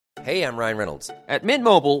Hey, I'm Ryan Reynolds. At Mint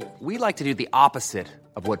Mobile, we like to do the opposite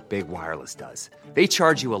of what Big Wireless does. They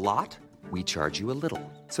charge you a lot, we charge you a little.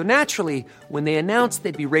 So naturally, when they announced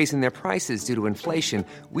they'd be raising their prices due to inflation,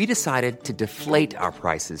 we decided to deflate our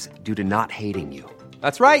prices due to not hating you.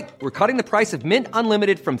 That's right. We're cutting the price of Mint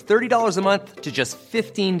Unlimited from $30 a month to just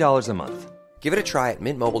 $15 a month. Give it a try at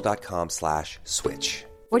mintmobile.com/switch.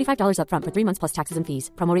 $45 up front for 3 months plus taxes and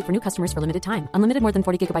fees. Promo rate for new customers for limited time. Unlimited more than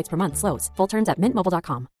 40 gigabytes per month. Slows full terms at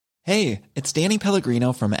mintmobile.com. Hey, it's Danny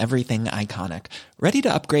Pellegrino from Everything Iconic. Ready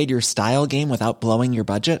to upgrade your style game without blowing your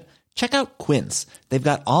budget? Check out Quince. They've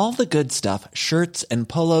got all the good stuff, shirts and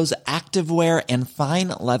polos, activewear, and fine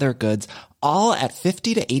leather goods, all at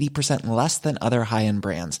 50 to 80% less than other high-end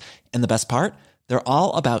brands. And the best part? They're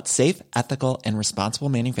all about safe, ethical, and responsible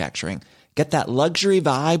manufacturing. Get that luxury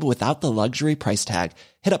vibe without the luxury price tag.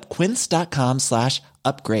 Hit up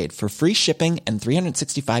quince.com/upgrade for free shipping and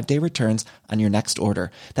 365-day returns on your next order.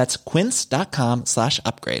 That's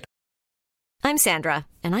quince.com/upgrade. I'm Sandra,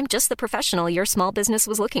 and I'm just the professional your small business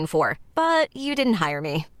was looking for. But you didn't hire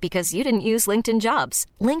me because you didn't use LinkedIn Jobs.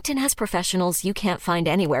 LinkedIn has professionals you can't find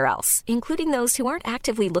anywhere else, including those who aren't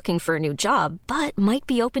actively looking for a new job, but might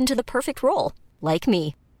be open to the perfect role, like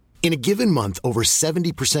me. In a given month, over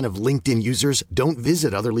 70% of LinkedIn users don't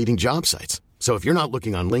visit other leading job sites. So if you're not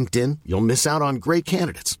looking on LinkedIn, you'll miss out on great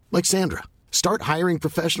candidates like Sandra. Start hiring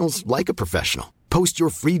professionals like a professional. Post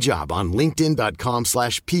your free job on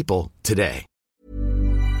linkedin.com/people today.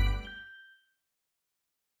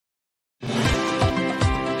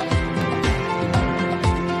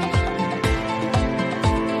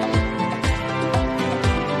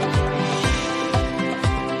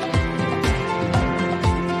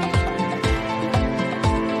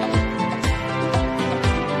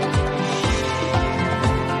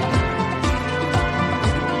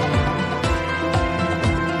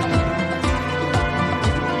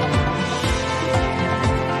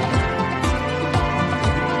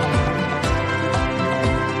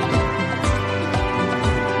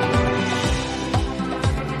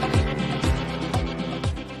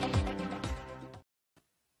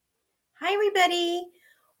 Hi, everybody.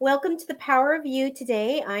 Welcome to the Power of You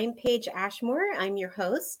today. I'm Paige Ashmore. I'm your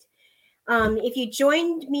host. If you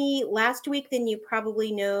joined me last week, then you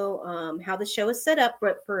probably know how the show is set up.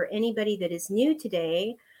 But for anybody that is new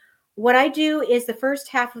today, what I do is the first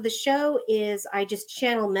half of the show is I just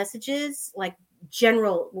channel messages like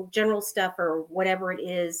general stuff or whatever it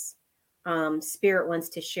is Spirit wants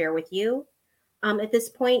to share with you at this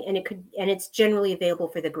point, and it's generally available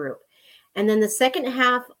for the group. And then the second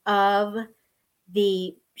half of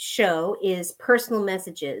the show is personal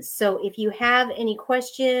messages. So if you have any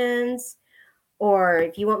questions or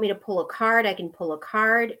if you want me to pull a card, I can pull a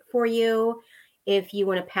card for you. If you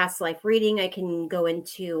want a past life reading, I can go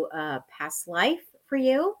into a past life for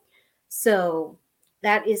you. So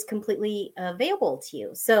that is completely available to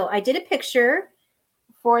you. So I did a picture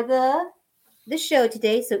for the show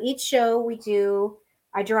today. So each show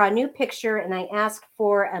I draw a new picture and I ask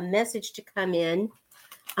for a message to come in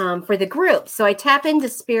for the group. So I tap into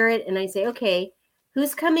Spirit and I say, okay,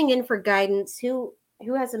 who's coming in for guidance? Who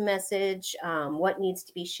has a message? What needs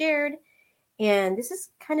to be shared? And this is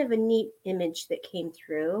kind of a neat image that came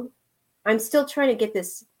through. I'm still trying to get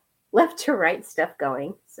this left to right stuff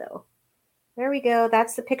going. So there we go.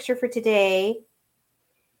 That's the picture for today,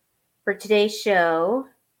 for today's show.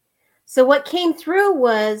 So what came through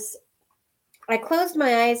was I closed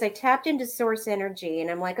my eyes, I tapped into source energy, and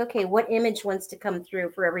I'm like, okay, what image wants to come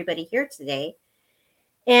through for everybody here today?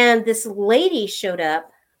 And this lady showed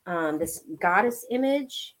up, this goddess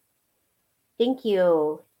image. Thank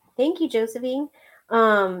you. Thank you, Josephine.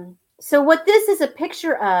 So what this is a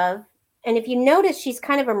picture of, and if you notice, she's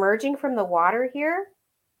kind of emerging from the water here.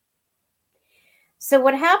 So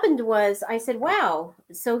what happened was I said, wow,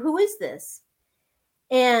 so who is this?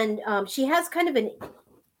 And she has kind of an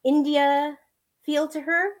India feel to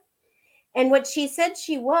her. And what she said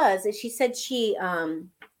she was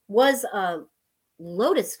a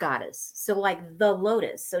lotus goddess. So like the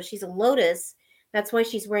lotus. So she's a lotus. That's why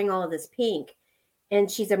she's wearing all of this pink. And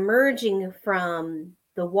she's emerging from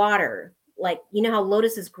the water. Like, you know how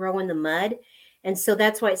lotuses grow in the mud? And so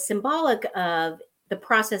that's why it's symbolic of the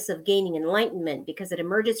process of gaining enlightenment, because it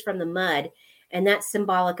emerges from the mud. And that's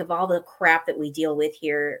symbolic of all the crap that we deal with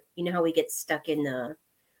here. You know how we get stuck in the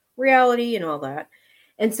reality and all that.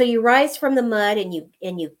 And so you rise from the mud and you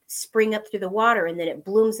spring up through the water, and then it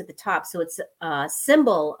blooms at the top. So it's a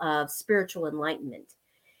symbol of spiritual enlightenment.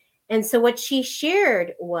 And so what she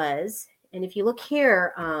shared was, and if you look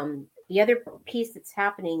here, the other piece that's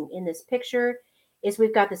happening in this picture is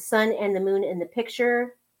we've got the sun and the moon in the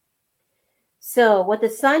picture. So what the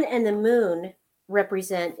sun and the moon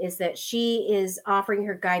represent is that she is offering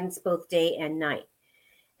her guidance both day and night.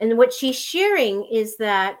 And what she's sharing is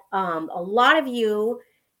that a lot of you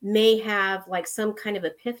may have like some kind of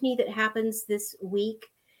epiphany that happens this week.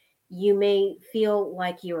 You may feel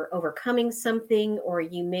like you're overcoming something, or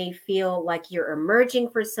you may feel like you're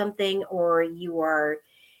emerging for something, or you are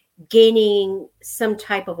gaining some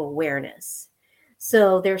type of awareness.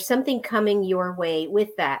 So there's something coming your way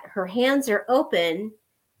with that. Her hands are open.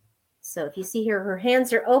 So if you see here, her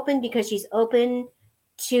hands are open because she's open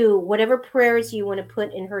to whatever prayers you want to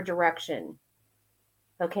put in her direction.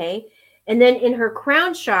 Okay. And then in her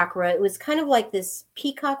crown chakra, it was kind of like this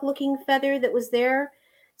peacock looking feather that was there.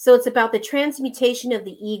 So it's about the transmutation of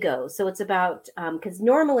the ego. So it's about, because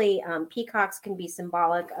normally peacocks can be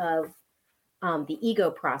symbolic of the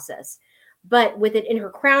ego process. But with it in her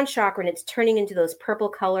crown chakra, and it's turning into those purple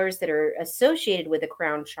colors that are associated with the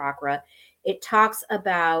crown chakra, it talks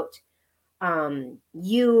about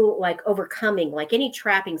you like overcoming, like any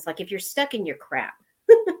trappings, like if you're stuck in your crap,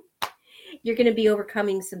 you're going to be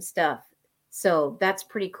overcoming some stuff. So that's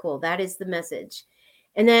pretty cool. That is the message.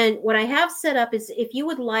 And then what I have set up is if you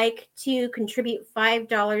would like to contribute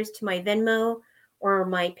 $5 to my Venmo or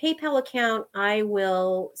my PayPal account, I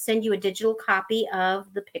will send you a digital copy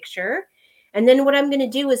of the picture. And then what I'm going to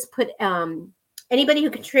do is put anybody who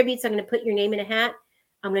contributes, I'm going to put your name in a hat.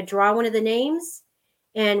 I'm going to draw one of the names.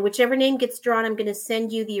 And whichever name gets drawn, I'm going to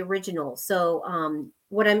send you the original. So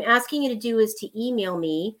what I'm asking you to do is to email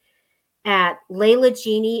me at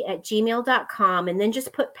laylagenie@gmail.com, and then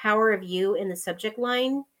just put Power of You in the subject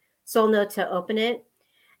line so I'll know to open it.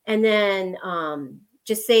 And then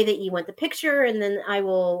just say that you want the picture, and then I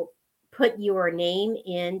will put your name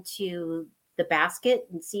into the basket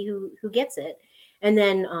and see who gets it. And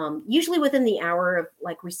then usually within the hour of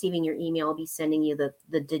like receiving your email, I'll be sending you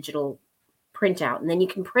the digital printout, and then you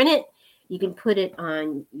can print it, you can put it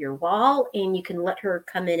on your wall, and you can let her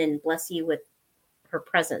come in and bless you with her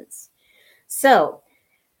presence. So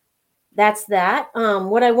that's that.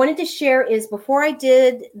 What I wanted to share is before I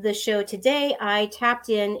did the show today, I tapped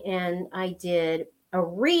in and I did a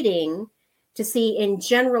reading to see in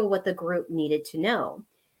general what the group needed to know.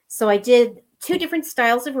 So I did 2 different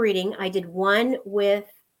styles of reading. I did one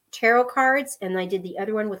with tarot cards, and I did the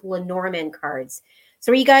other one with Lenormand cards.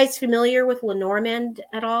 So are you guys familiar with Lenormand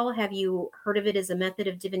at all? Have you heard of it as a method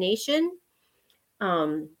of divination?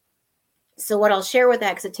 So what I'll share with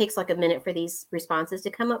that, because it takes like a minute for these responses to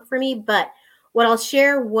come up for me, but what I'll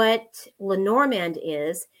share what Lenormand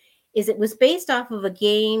is it was based off of a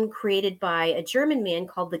game created by a German man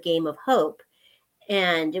called the Game of Hope.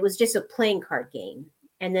 And it was just a playing card game.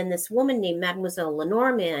 And then this woman named Mademoiselle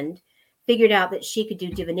Lenormand figured out that she could do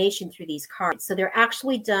divination through these cards. So they're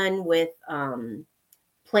actually done with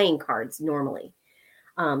playing cards normally.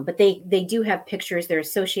 But they do have pictures. They're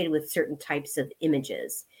associated with certain types of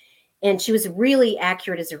images. And she was really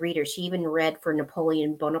accurate as a reader. She even read for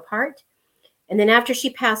Napoleon Bonaparte. And then after she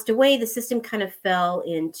passed away, the system kind of fell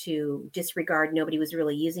into disregard. Nobody was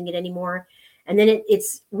really using it anymore. And then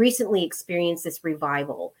it's recently experienced this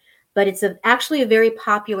revival. But it's actually a very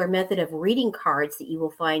popular method of reading cards that you will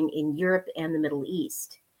find in Europe and the Middle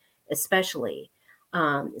East, especially.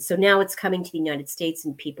 So now it's coming to the United States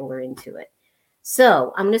and people are into it.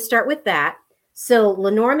 So I'm going to start with that. So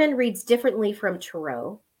Lenormand reads differently from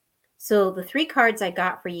Tarot. So the 3 cards I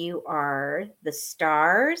got for you are the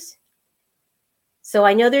stars. So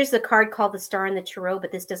I know there's a card called the Star in the Tarot,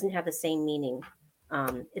 but this doesn't have the same meaning.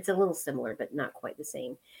 It's a little similar, but not quite the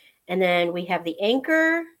same. And then we have the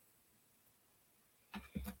Anchor.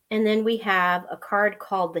 And then we have a card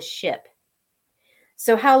called the Ship.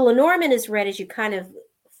 So how Lenormand is read is you kind of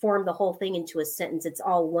form the whole thing into a sentence. It's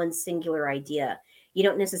all one singular idea. You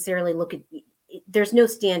don't necessarily look at, there's no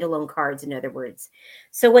standalone cards, in other words.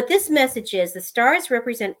 So what this message is, the stars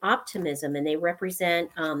represent optimism, and they represent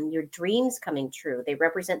your dreams coming true. They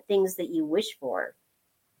represent things that you wish for.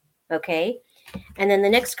 Okay. And then the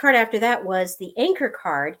next card after that was the Anchor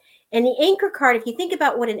card. And the Anchor card, if you think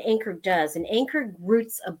about what an anchor does, an anchor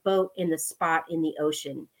roots a boat in the spot in the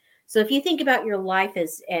ocean. So if you think about your life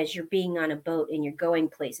as you're being on a boat and you're going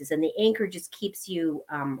places, and the anchor just keeps you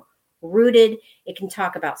rooted, it can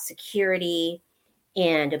talk about security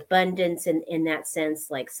and abundance in that sense,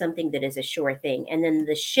 like something that is a sure thing. And then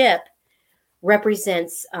the ship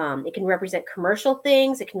represents, it can represent commercial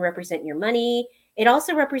things. It can represent your money. It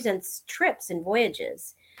also represents trips and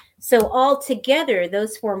voyages. So all together,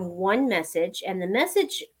 those form one message. And the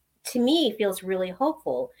message to me feels really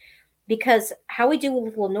hopeful, because how we do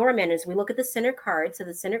with Lenormand is we look at the center card. So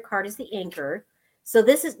the center card is the Anchor. So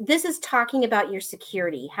this is talking about your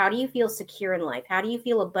security. How do you feel secure in life? How do you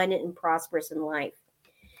feel abundant and prosperous in life?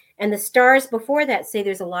 And the stars before that say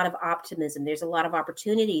there's a lot of optimism. There's a lot of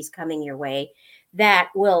opportunities coming your way that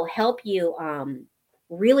will help you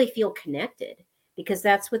really feel connected, because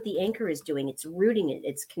that's what the anchor is doing. It's rooting it.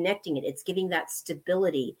 It's connecting it. It's giving that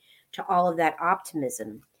stability to all of that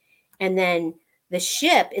optimism. And then the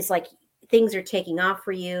ship is like things are taking off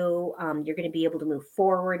for you. You're going to be able to move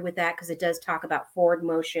forward with that, because it does talk about forward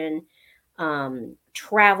motion,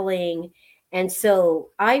 traveling. And so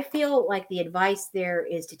I feel like the advice there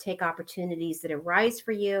is to take opportunities that arise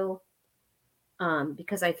for you,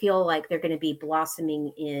 because I feel like they're going to be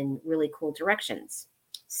blossoming in really cool directions.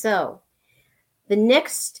 So the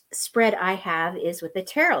next spread I have is with the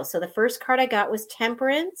tarot. So the first card I got was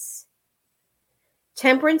Temperance.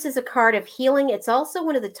 Temperance is a card of healing. It's also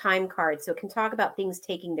one of the time cards, so it can talk about things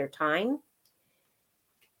taking their time.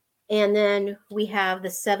 And then we have the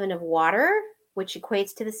Seven of Water, which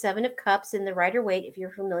equates to the Seven of Cups in the Rider-Waite, if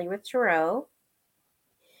you're familiar with tarot.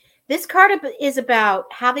 This card is about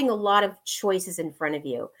having a lot of choices in front of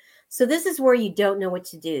you. So this is where you don't know what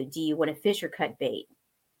to do. Do you want to fish or cut bait?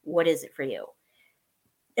 What is it for you?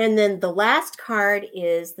 And then the last card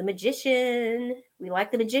is the Magician. We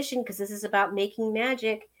like the Magician because this is about making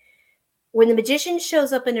magic. When the Magician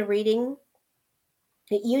shows up in a reading,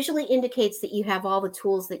 it usually indicates that you have all the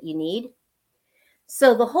tools that you need.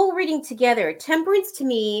 So the whole reading together, Temperance to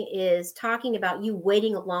me is talking about you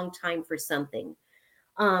waiting a long time for something.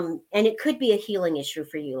 And it could be a healing issue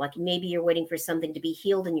for you. Like maybe you're waiting for something to be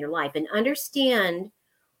healed in your life, and understand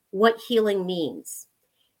what healing means.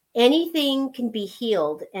 Anything can be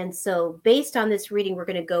healed. And so based on this reading, we're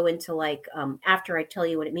going to go into after I tell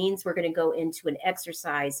you what it means, we're going to go into an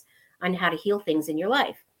exercise on how to heal things in your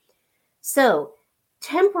life. So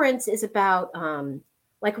Temperance is about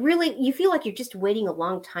really, you feel like you're just waiting a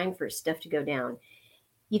long time for stuff to go down.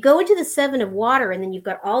 You go into the Seven of Water, and then you've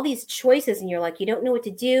got all these choices, and you're like, you don't know what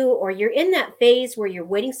to do, or you're in that phase where you're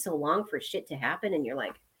waiting so long for shit to happen, and you're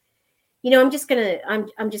like, I'm just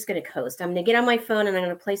gonna coast. I'm gonna get on my phone and I'm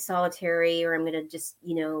gonna play solitary, or I'm gonna just,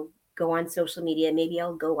 go on social media. Maybe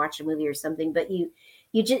I'll go watch a movie or something. But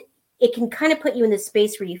it can kind of put you in this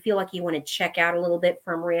space where you feel like you want to check out a little bit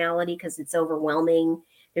from reality because it's overwhelming.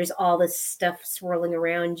 There's all this stuff swirling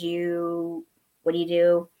around you. What do you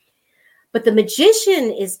do? But the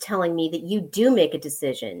Magician is telling me that you do make a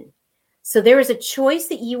decision. So there is a choice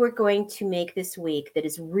that you are going to make this week that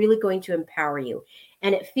is really going to empower you.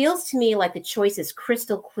 And it feels to me like the choice is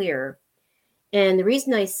crystal clear. And the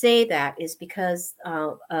reason I say that is because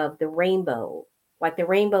of the rainbow. Like the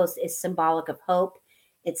rainbow is symbolic of hope.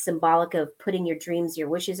 It's symbolic of putting your dreams, your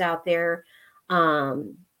wishes out there.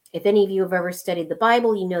 If any of you have ever studied the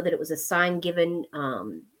Bible, you know that it was a sign given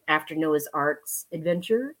after Noah's Ark's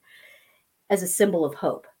adventure as a symbol of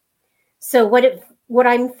hope. So what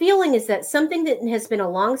I'm feeling is that something that has been a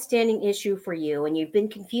long-standing issue for you, and you've been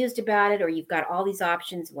confused about it, or you've got all these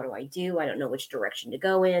options. What do? I don't know which direction to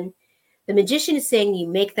go in. The Magician is saying you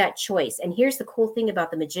make that choice. And here's the cool thing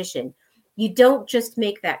about the Magician. You don't just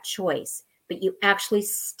make that choice, but you actually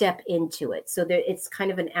step into it. So it's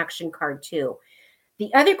kind of an action card too.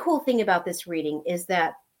 The other cool thing about this reading is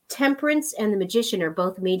that Temperance and the Magician are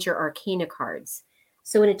both major arcana cards.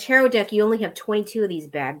 So in a tarot deck, you only have 22 of these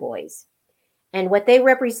bad boys. And what they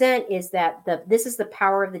represent is that this is the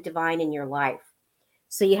power of the divine in your life.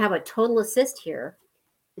 So you have a total assist here.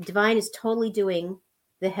 The divine is totally doing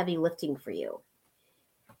the heavy lifting for you.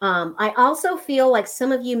 I also feel like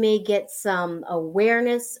some of you may get some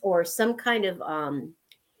awareness or some kind of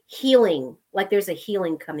healing, like there's a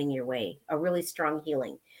healing coming your way, a really strong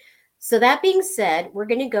healing. So that being said, we're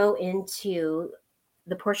going to go into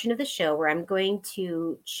the portion of the show where I'm going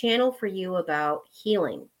to channel for you about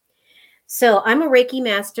healing. So I'm a Reiki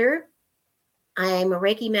master. I'm a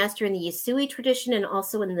Reiki master in the Usui tradition and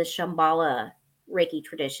also in the Shambhala Reiki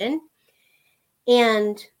tradition.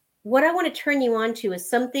 And what I want to turn you on to is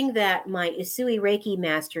something that my Usui Reiki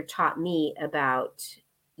master taught me about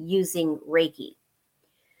using Reiki.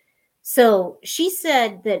 So she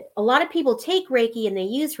said that a lot of people take Reiki and they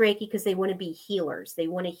use Reiki because they want to be healers. They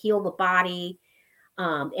want to heal the body.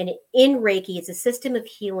 And in Reiki, it's a system of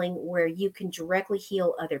healing where you can directly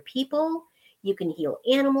heal other people. You can heal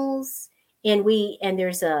animals. And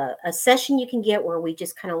there's a session you can get where we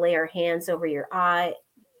just kind of lay our hands over your eye,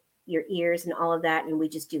 your ears, and all of that. And we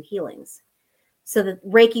just do healings. So the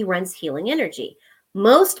Reiki runs healing energy.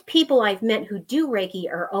 Most people I've met who do Reiki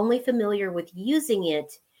are only familiar with using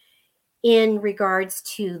it in regards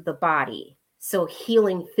to the body. So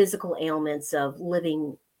healing physical ailments of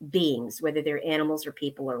living beings, whether they're animals or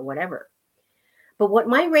people or whatever. But what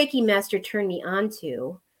my Reiki master turned me on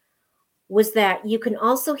to was that you can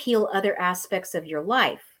also heal other aspects of your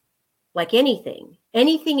life, like anything.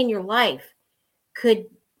 Anything in your life could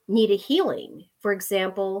need a healing. For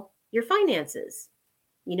example, your finances.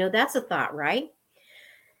 That's a thought, right?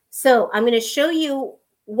 So I'm going to show you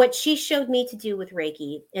what she showed me to do with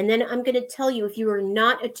Reiki. And then I'm going to tell you, if you are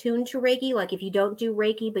not attuned to Reiki, like if you don't do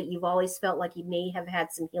Reiki, but you've always felt like you may have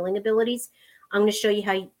had some healing abilities, I'm going to show you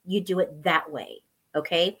how you do it that way.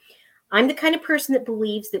 Okay. I'm the kind of person that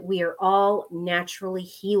believes that we are all naturally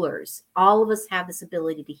healers. All of us have this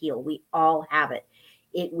ability to heal. We all have it.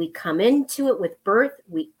 We come into it with birth.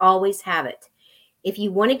 We always have it. If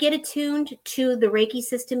you want to get attuned to the Reiki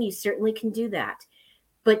system, you certainly can do that.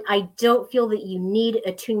 But I don't feel that you need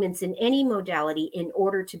attunements in any modality in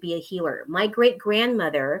order to be a healer. My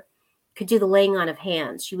great-grandmother could do the laying on of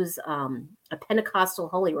hands. She was a Pentecostal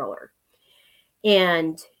holy roller.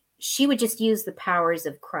 And she would just use the powers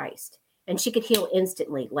of Christ. And she could heal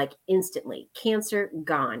instantly, like instantly. Cancer,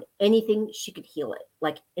 gone. Anything, she could heal it,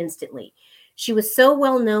 like instantly. She was so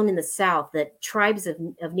well known in the South that tribes of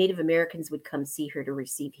Native Americans would come see her to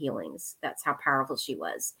receive healings. That's how powerful she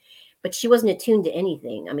was. But she wasn't attuned to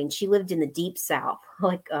anything. I mean, she lived in the deep South,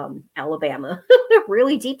 like Alabama,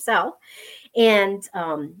 really deep South. And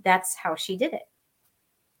that's how she did it.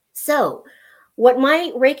 So what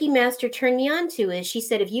my Reiki master turned me on to is she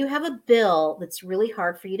said, if you have a bill that's really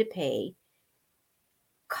hard for you to pay,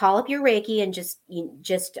 call up your Reiki and just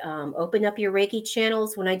open up your Reiki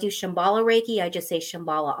channels. When I do Shambhala Reiki, I just say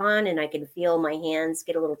Shambhala on, and I can feel my hands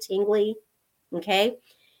get a little tingly. Okay.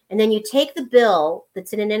 And then you take the bill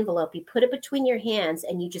that's in an envelope, you put it between your hands,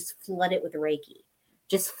 and you just flood it with Reiki.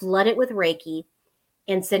 Just flood it with Reiki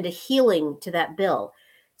and send a healing to that bill.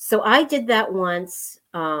 So I did that once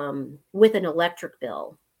with an electric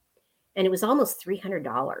bill, and it was almost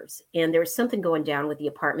 $300. And there was something going down with the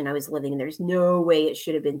apartment I was living in. There's no way it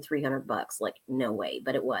should have been $300. Like, no way,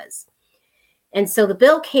 but it was. And so the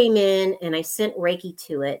bill came in, and I sent Reiki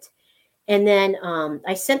to it. And then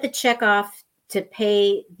I sent the check off to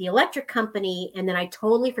pay the electric company. And then I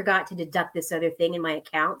totally forgot to deduct this other thing in my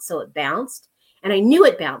account. So it bounced, and I knew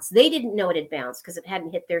it bounced. They didn't know it had bounced because it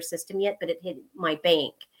hadn't hit their system yet, but it hit my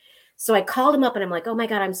bank. So I called them up and I'm like, oh my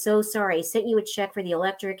God, I'm so sorry. I sent you a check for the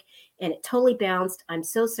electric and it totally bounced. I'm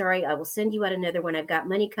so sorry. I will send you out another one. I've got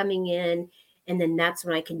money coming in. And then that's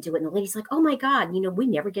when I can do it. And the lady's like, oh my God, we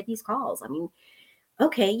never get these calls. I mean,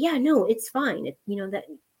 okay, yeah, no, it's fine. Don't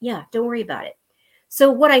worry about it. So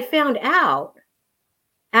what I found out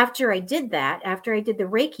after I did that, after I did the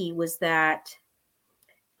Reiki, was that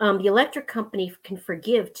the electric company can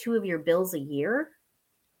forgive 2 of your bills a year.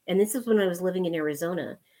 And this is when I was living in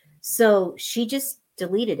Arizona. So she just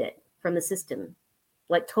deleted it from the system,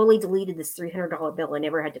 like totally deleted this $300 bill. I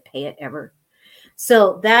never had to pay it ever.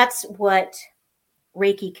 So that's what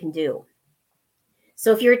Reiki can do.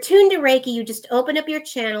 So if you're attuned to Reiki, you just open up your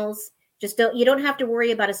channels. You don't have to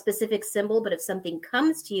worry about a specific symbol, but if something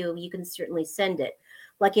comes to you, you can certainly send it.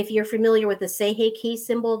 Like if you're familiar with the Seihei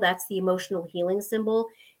symbol, that's the emotional healing symbol.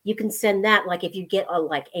 You can send that. Like if you get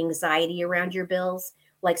like anxiety around your bills,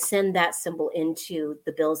 like send that symbol into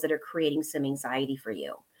the bills that are creating some anxiety for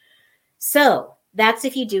you. So that's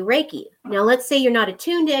if you do Reiki. Now, let's say you're not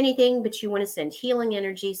attuned to anything, but you want to send healing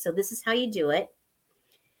energy. So this is how you do it.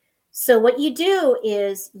 So what you do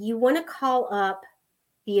is you want to call up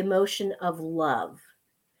the emotion of love.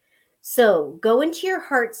 So go into your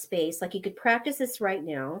heart space. Like you could practice this right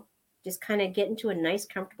now. Just kind of get into a nice,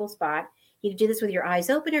 comfortable spot. You can do this with your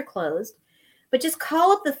eyes open or closed, but just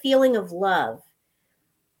call up the feeling of love.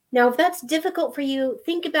 Now, if that's difficult for you,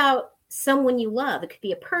 think about someone you love. It could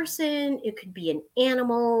be a person. It could be an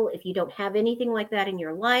animal. If you don't have anything like that in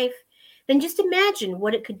your life, then just imagine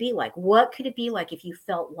what it could be like. What could it be like if you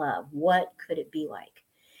felt love? What could it be like?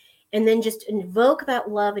 And then just invoke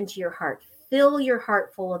that love into your heart. Fill your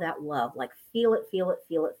heart full of that love. Like feel it, feel it,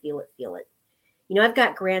 feel it, feel it, feel it. I've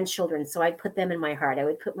got grandchildren, so I put them in my heart. I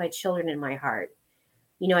would put my children in my heart.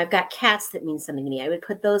 I've got cats that mean something to me. I would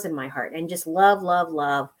put those in my heart and just love, love,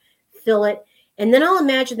 love. Fill it. And then I'll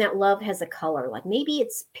imagine that love has a color. Like maybe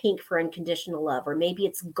it's pink for unconditional love, or maybe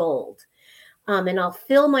it's gold. And I'll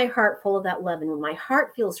fill my heart full of that love. And when my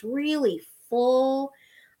heart feels really full,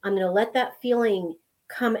 I'm going to let that feeling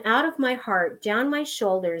come out of my heart, down my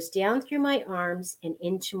shoulders, down through my arms, and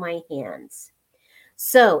into my hands.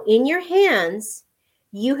 So in your hands,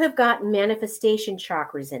 you have got manifestation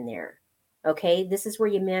chakras in there. Okay, this is where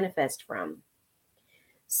you manifest from.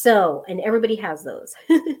 So, and everybody has those.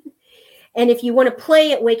 And if you want to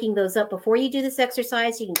play at waking those up before you do this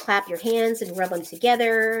exercise, you can clap your hands and rub them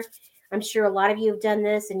together. I'm sure a lot of you have done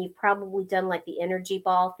this, and you've probably done like the energy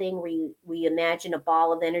ball thing where you imagine a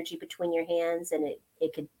ball of energy between your hands, and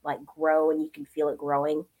it could like grow and you can feel it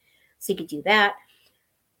growing. So you could do that.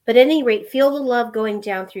 But at any rate, feel the love going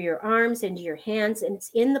down through your arms into your hands, and it's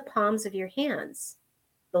in the palms of your hands.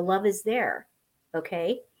 The love is there,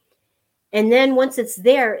 okay? And then once it's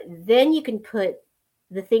there, then you can put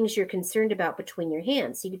the things you're concerned about between your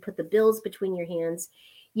hands. So you can put the bills between your hands.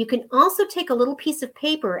 You can also take a little piece of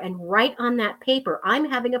paper and write on that paper, I'm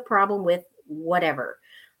having a problem with whatever.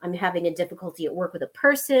 I'm having a difficulty at work with a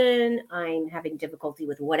person. I'm having difficulty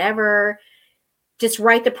with whatever. Just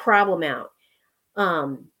write the problem out.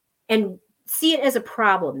 And see it as a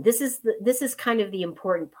problem. This is kind of the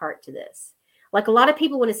important part to this. Like a lot of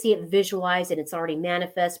people want to see it visualized and it's already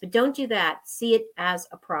manifest, but don't do that. See it as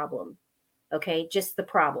a problem. Okay, just the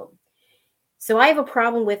problem. So I have a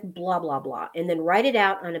problem with blah, blah, blah, and then write it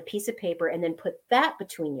out on a piece of paper and then put that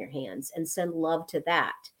between your hands and send love to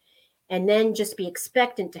that. And then just be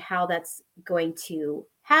expectant to how that's going to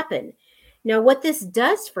happen. Now, what this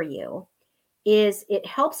does for you is it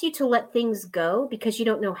helps you to let things go because you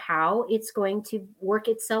don't know how it's going to work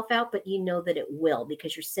itself out, but you know that it will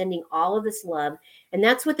because you're sending all of this love. And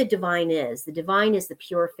that's what the divine is. The divine is the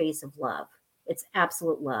pure face of love. It's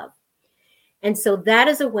absolute love. And so that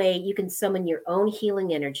is a way you can summon your own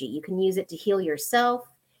healing energy. You can use it to heal yourself.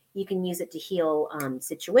 You can use it to heal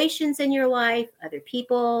situations in your life, other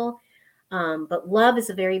people. But love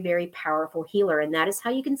is a very, very powerful healer. And that is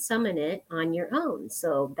how you can summon it on your own.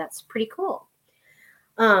 So that's pretty cool.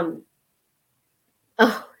 Oh,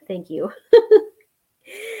 thank you.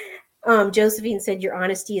 Josephine said your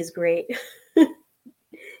honesty is great.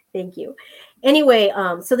 Thank you. Anyway,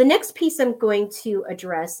 so the next piece I'm going to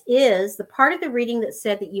address is the part of the reading that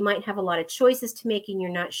said that you might have a lot of choices to make and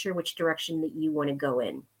you're not sure which direction that you want to go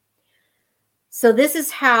in. So this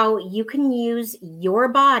is how you can use your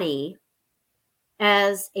body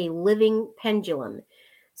as a living pendulum.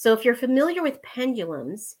 So if you're familiar with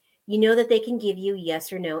pendulums, you know that they can give you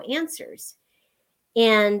yes or no answers.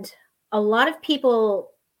 And a lot of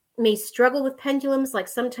people may struggle with pendulums. Like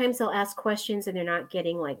sometimes they'll ask questions and they're not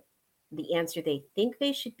getting like the answer they think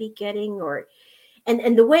they should be getting.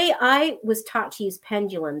 And the way I was taught to use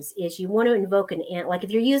pendulums is you want to invoke like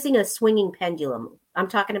if you're using a swinging pendulum, I'm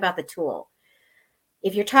talking about the tool.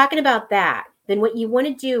 If you're talking about that, then what you want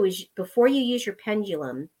to do is before you use your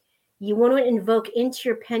pendulum, you want to invoke into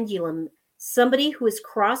your pendulum somebody who has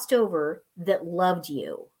crossed over that loved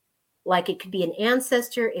you. Like it could be an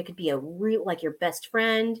ancestor, it could be a real, like your best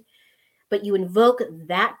friend, but you invoke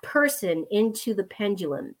that person into the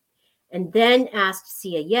pendulum and then ask to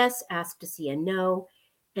see a yes, ask to see a no,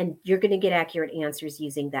 and you're going to get accurate answers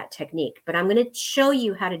using that technique. But I'm going to show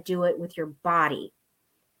you how to do it with your body.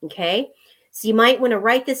 Okay? So you might want to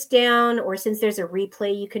write this down, or since there's a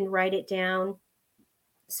replay, you can write it down.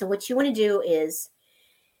 So what you want to do is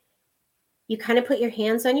you kind of put your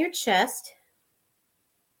hands on your chest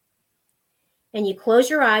and you close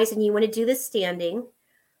your eyes, and you want to do this standing.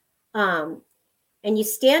 And you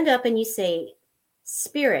stand up and you say,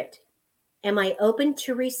 Spirit, am I open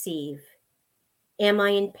to receive? Am I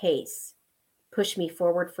in pace? Push me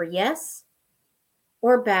forward for yes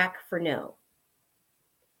or back for no.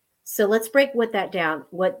 So let's break that down.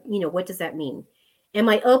 What does that mean? Am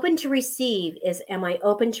I open to receive is, am I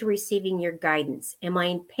open to receiving your guidance? Am I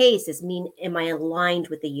in pace is am I aligned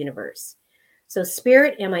with the universe? So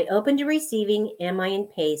Spirit, am I open to receiving? Am I in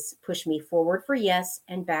pace? Push me forward for yes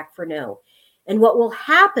and back for no. And what will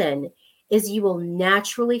happen is you will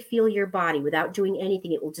naturally feel your body without doing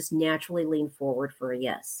anything. It will just naturally lean forward for a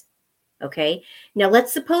yes. Okay. Now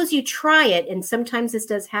let's suppose you try it. And sometimes this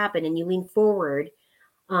does happen and you lean forward.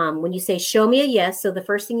 When you say, show me a yes. So the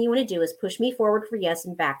first thing you want to do is push me forward for yes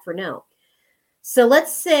and back for no. So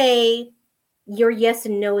let's say your yes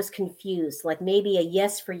and no is confused. Like maybe a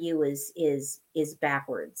yes for you is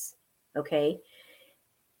backwards. Okay.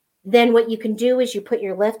 Then what you can do is you put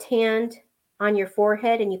your left hand on your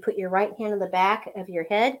forehead and you put your right hand on the back of your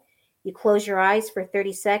head. You close your eyes for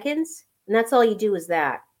 30 seconds. And that's all you do is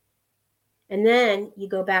that. And then you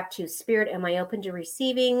go back to Spirit, am I open to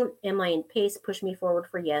receiving? Am I in pace? Push me forward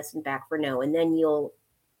for yes and back for no. And then you'll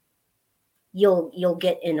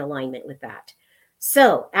get in alignment with that.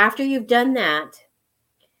 So after you've done that,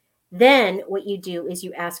 then what you do is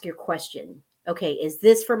you ask your question. Okay, is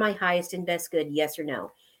this for my highest and best good? Yes or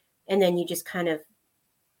no? And then you just kind of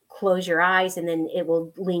close your eyes and then it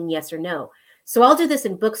will lean yes or no. So I'll do this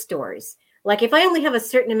in bookstores. Like if I only have a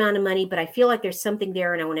certain amount of money, but I feel like there's something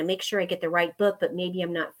there and I want to make sure I get the right book, but maybe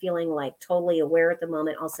I'm not feeling like totally aware at the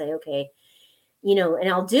moment, I'll say, okay, and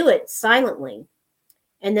I'll do it silently.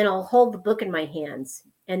 and then I'll hold the book in my hands,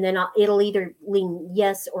 and then it'll either lean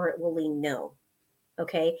yes or it will lean no.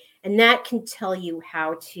 Okay. And that can tell you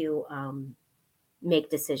how to make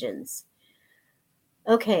decisions.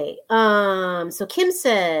 Okay. So Kim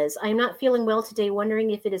says, I'm not feeling well today,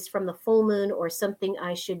 wondering if it is from the full moon or something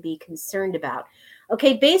I should be concerned about.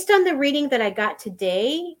 Okay. Based on the reading that I got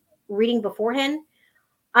today, reading beforehand,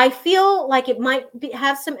 I feel like it might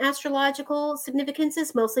have some astrological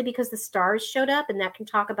significances, mostly because the stars showed up, and that can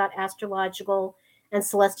talk about astrological and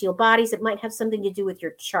celestial bodies. It might have something to do with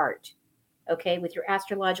your chart. Okay. With your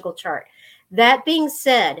astrological chart. That being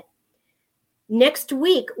said, next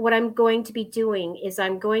week, what I'm going to be doing is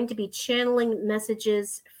I'm going to be channeling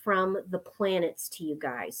messages from the planets to you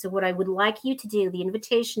guys. So what I would like you to do, the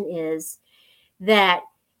invitation is that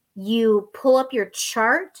you pull up your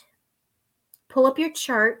chart,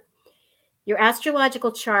 your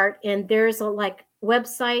astrological chart, and there's like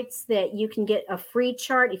websites that you can get a free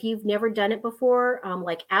chart if you've never done it before.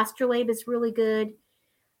 Like Astrolabe is really good.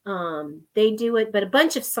 They do it, but a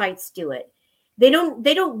bunch of sites do it. They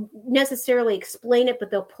don't necessarily explain it, but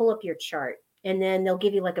they'll pull up your chart and then they'll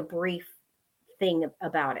give you like a brief thing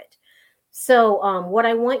about it. So what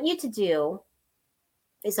I want you to do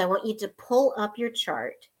is I want you to pull up your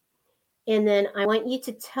chart, and then I want you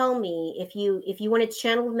to tell me if you want to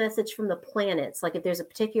channel a message from the planets, like if there's a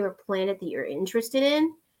particular planet that you're interested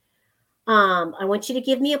in. I want you to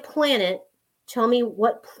give me a planet. Tell me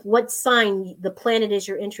what sign the planet is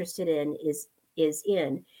you're interested in is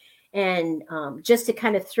in. And just to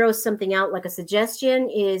kind of throw something out, like a suggestion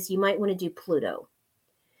is you might want to do Pluto.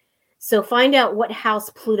 So find out what house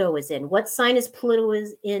Pluto is in. What sign is Pluto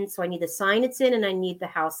is in? So I need the sign it's in, and I need the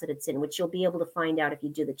house that it's in, which you'll be able to find out if you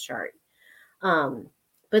do the chart. But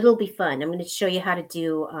it'll be fun. I'm going to show you how to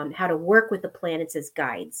do how to work with the planets as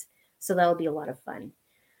guides. So that'll be a lot of fun.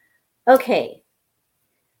 Okay.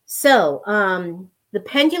 So the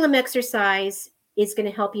pendulum exercise is going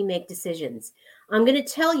to help you make decisions. I'm going to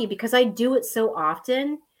tell you, because I do it so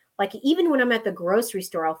often, like even when I'm at the grocery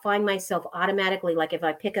store, I'll find myself automatically, like if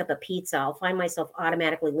I pick up a pizza, I'll find myself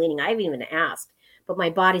automatically leaning. I haven't even asked, but my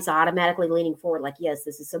body's automatically leaning forward like, yes,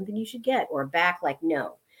 this is something you should get, or back like,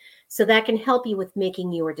 no. So that can help you with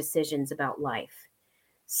making your decisions about life.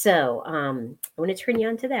 So I'm going to turn you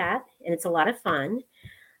on to that, and it's a lot of fun.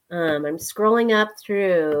 I'm scrolling up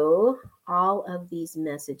through all of these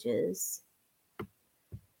messages.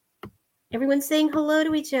 Everyone's saying hello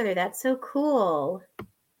to each other. That's so cool.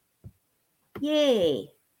 Yay.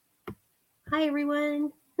 Hi,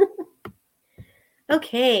 everyone.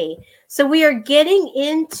 Okay, so we are getting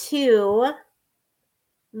into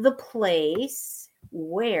the place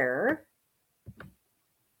where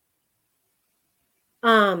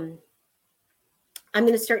I'm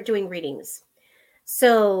going to start doing readings.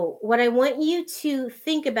 So what I want you to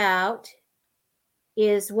think about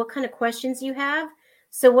is what kind of questions you have.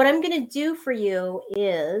 So what I'm going to do for you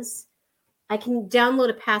is I can download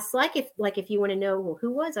a past life, if you want to know, well,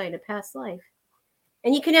 who was I in a past life?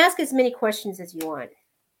 And you can ask as many questions as you want,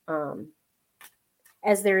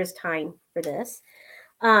 as there is time for this.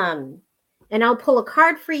 And I'll pull a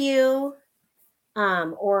card for you,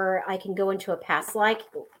 or I can go into a past life.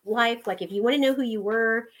 Like if you want to know who you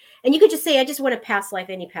were, and you could just say, I just want a past life,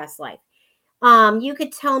 any past life. You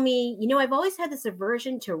could tell me, I've always had this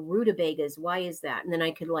aversion to rutabagas. Why is that? And then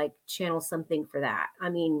I could like channel something for that. I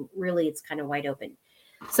mean, really, it's kind of wide open.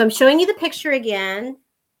 So I'm showing you the picture again.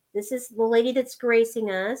 This is the lady that's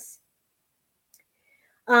gracing us.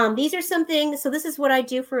 These are something. So this is what I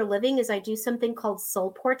do for a living, is I do something called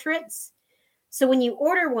soul portraits. So when you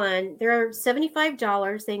order one, they're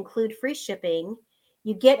 $75. They include free shipping.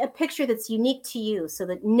 You get a picture that's unique to you so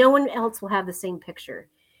that no one else will have the same picture.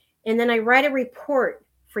 And then I write a report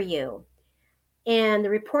for you. And the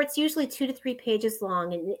report's usually 2 to 3 pages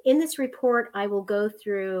long. And in this report, I will go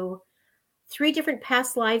through 3 different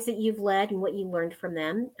past lives that you've led and what you learned from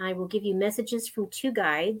them. I will give you messages from 2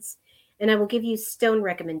 guides, and I will give you stone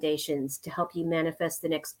recommendations to help you manifest the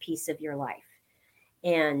next piece of your life.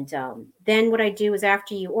 And then what I do is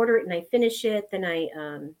after you order it and I finish it, then I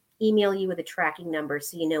email you with a tracking number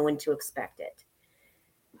so you know when to expect it.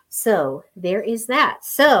 So there is that.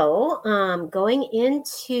 So going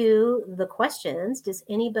into the questions, does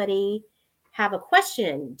anybody have a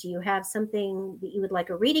question? Do you have something that you would like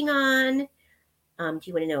a reading on? Do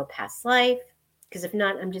you want to know a past life? Because if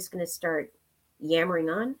not, I'm just going to start yammering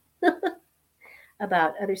on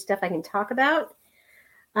about other stuff I can talk about.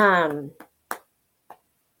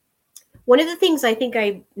 One of the things I think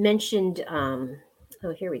I mentioned,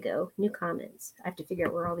 oh, here we go. New comments. I have to figure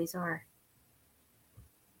out where all these are.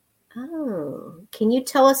 Oh, can you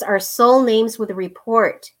tell us our soul names with a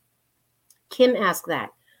report? Kim asked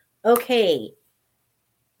that. Okay,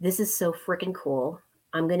 this is so freaking cool.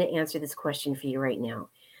 I'm going to answer this question for you right now.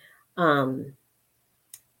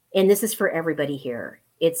 And this is for everybody here.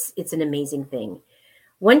 It's an amazing thing.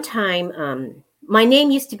 One time, my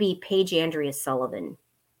name used to be Paige Andrea Sullivan.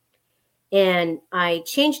 And I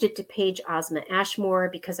changed it to Paige Ozma Ashmore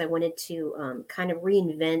because I wanted to kind of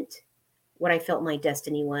reinvent what I felt my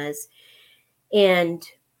destiny was. And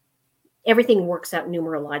everything works out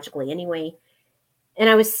numerologically anyway. And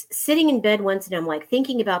I was sitting in bed once and I'm like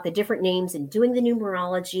thinking about the different names and doing the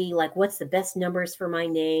numerology, like what's the best numbers for my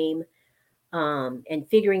name, and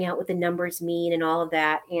figuring out what the numbers mean and all of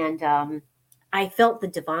that. And I felt the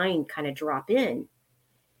divine kind of drop in.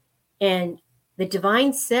 And the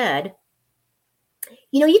divine said,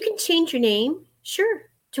 you can change your name, sure,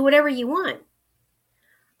 to whatever you want.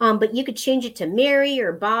 But you could change it to Mary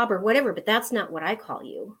or Bob or whatever, but that's not what I call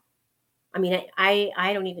you. I mean,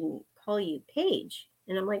 I don't even call you Paige.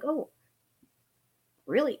 And I'm like, oh,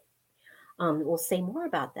 really? We'll say more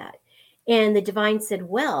about that. And the divine said,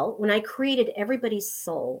 well, when I created everybody's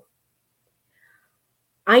soul,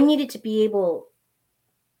 I needed to be able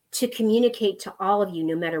to communicate to all of you,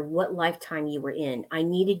 no matter what lifetime you were in. I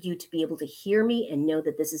needed you to be able to hear me and know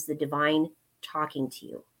that this is the divine talking to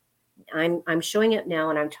you. I'm showing up now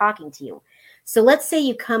and I'm talking to you. So let's say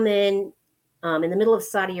you come in the middle of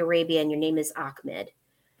Saudi Arabia and your name is Ahmed.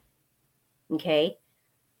 Okay.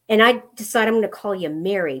 And I decide I'm going to call you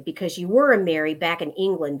Mary because you were a Mary back in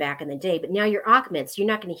England back in the day, but now you're Ahmed. So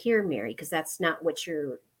you're not going to hear Mary because that's not what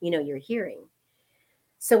you're hearing.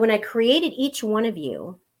 So when I created each one of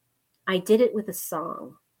you, I did it with a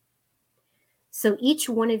song. So each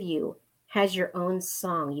one of you has your own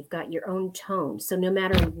song. You've got your own tone. So no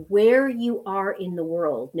matter where you are in the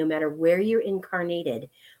world, no matter where you're incarnated,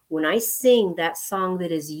 when I sing that song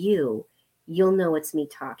that is you, you'll know it's me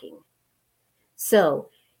talking. So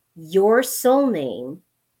your soul name,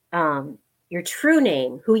 your true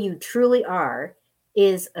name, who you truly are,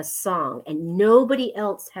 is a song. And nobody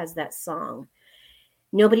else has that song.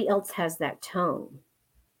 Nobody else has that tone.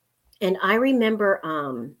 And I remember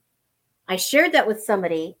I shared that with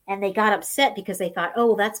somebody and they got upset because they thought, oh,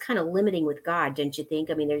 well, that's kind of limiting with God, don't you think?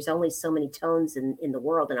 I mean, there's only so many tones in the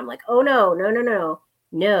world. And I'm like, oh,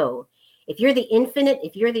 no. If you're the infinite,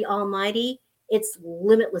 if you're the almighty, it's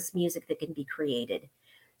limitless music that can be created.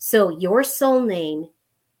 So your soul name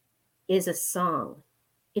is a song.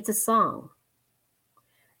 It's a song.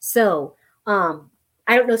 So I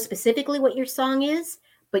don't know specifically what your song is,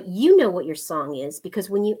 but you know what your song is because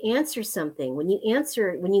when you answer something, when you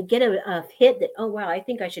get a hit that, oh, wow, I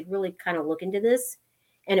think I should really kind of look into this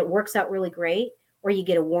and it works out really great, or you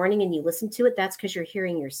get a warning and you listen to it, that's because you're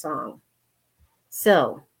hearing your song.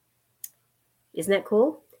 So isn't that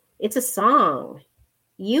cool? It's a song.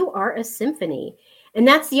 You are a symphony. And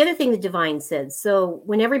that's the other thing the divine said. So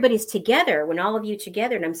when everybody's together, when all of you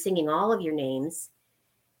together, and I'm singing all of your names,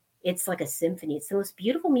 it's like a symphony. It's the most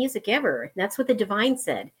beautiful music ever. That's what the divine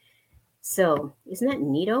said. So isn't that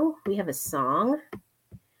neato? We have a song.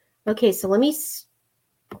 Okay, so let me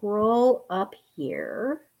scroll up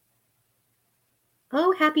here.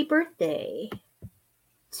 Oh, happy birthday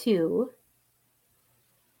to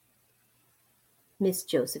Miss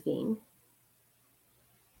Josephine.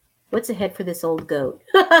 What's ahead for this old goat?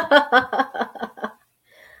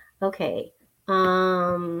 Okay.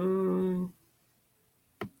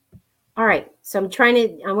 All right, so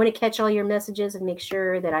I want to catch all your messages and make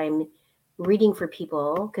sure that I'm reading for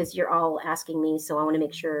people because you're all asking me, so I want to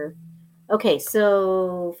make sure. Okay,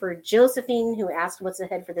 so for Josephine, who asked what's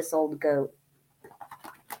ahead for this old goat.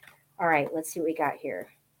 All right, let's see what we got here.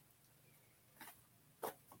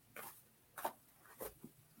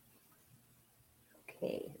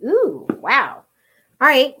 Okay, ooh, wow. All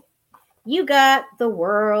right, you got the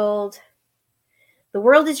world. The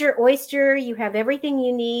world is your oyster. You have everything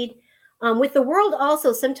you need. With the world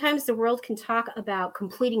also, sometimes the world can talk about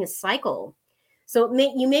completing a cycle. So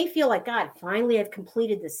you may feel like, God, finally I've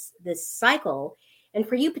completed this cycle. And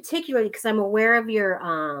for you particularly, because I'm aware of your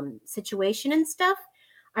situation and stuff,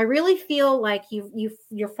 I really feel like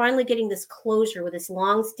you're finally getting this closure with this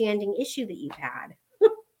long-standing issue that you've had.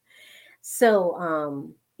 So,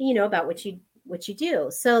 about what you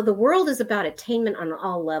do. So the world is about attainment on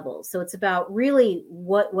all levels. So it's about really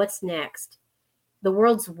what's next. The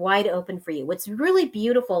world's wide open for you. What's really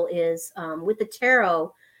beautiful is with the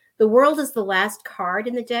tarot, the world is the last card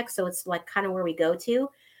in the deck. So it's like kind of where we go to.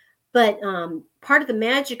 But part of the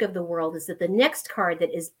magic of the world is that the next card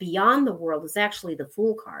that is beyond the world is actually the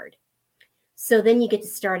Fool card. So then you get to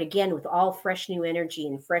start again with all fresh new energy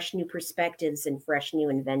and fresh new perspectives and fresh new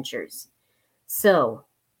adventures. So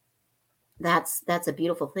that's a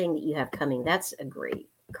beautiful thing that you have coming. That's a great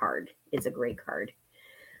card. It's a great card.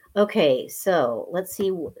 Okay, so let's see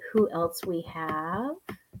who else we have.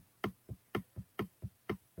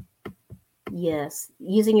 Yes,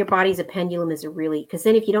 using your body as a pendulum is a really, because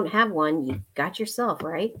then if you don't have one, you got yourself,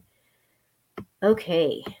 right?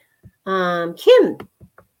 Okay. Kim.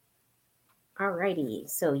 Alrighty,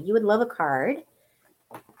 so you would love a card.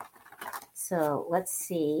 So let's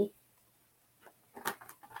see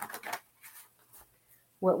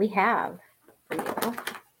what we have for you.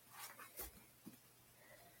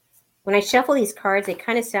 When I shuffle these cards, they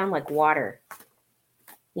kind of sound like water.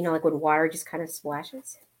 You know, like when water just kind of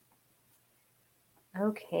splashes.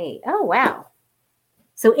 Okay. Oh, wow.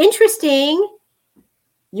 So interesting.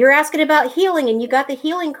 You're asking about healing, and you got the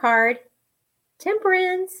healing card.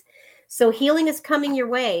 Temperance. So healing is coming your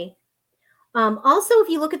way. Also, if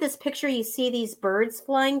you look at this picture, you see these birds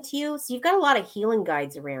flying to you. So you've got a lot of healing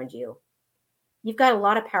guides around you. You've got a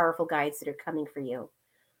lot of powerful guides that are coming for you.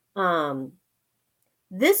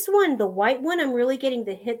 This one, the white one, I'm really getting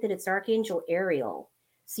the hit that it's Archangel Ariel.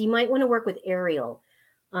 So you might want to work with Ariel,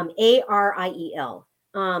 Ariel.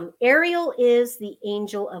 Ariel is the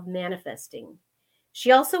angel of manifesting.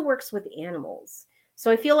 She also works with animals. So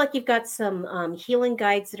I feel like you've got some healing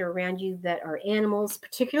guides that are around you that are animals.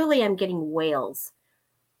 Particularly, I'm getting whales,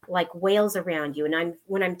 like whales around you. And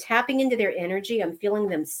when I'm tapping into their energy, I'm feeling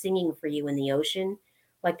them singing for you in the ocean,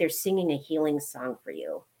 like they're singing a healing song for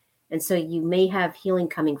you. And so you may have healing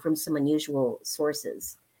coming from some unusual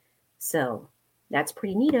sources. So that's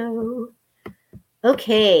pretty neato.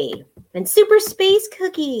 Okay. And Super Space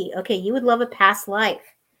Cookie. Okay, you would love a past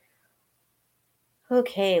life.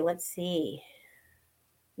 Okay, let's see.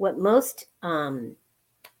 What most, oh,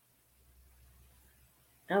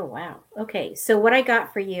 wow. Okay, so what I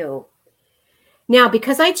got for you. Now,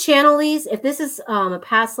 because I channel these, if this is a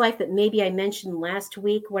past life that maybe I mentioned last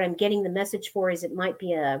week, what I'm getting the message for is it might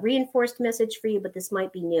be a reinforced message for you, but this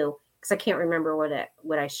might be new because I can't remember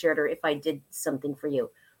what I shared or if I did something for you.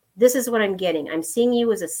 This is what I'm getting. I'm seeing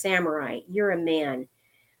you as a samurai. You're a man.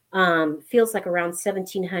 Feels like around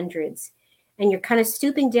 1700s. And you're kind of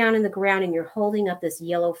stooping down in the ground and you're holding up this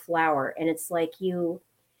yellow flower. And it's like you've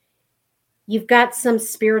got some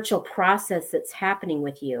spiritual process that's happening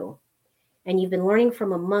with you. And you've been learning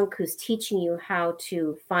from a monk who's teaching you how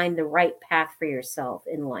to find the right path for yourself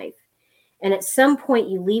in life. And at some point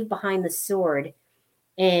you leave behind the sword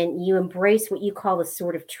and you embrace what you call the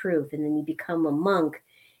sword of truth. And then you become a monk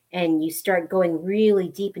and you start going really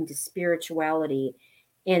deep into spirituality.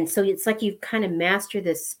 And so it's like you've kind of mastered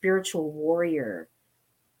this spiritual warrior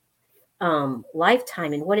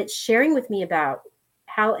lifetime. And what it's sharing with me about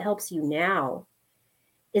how it helps you now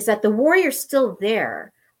is that the warrior's still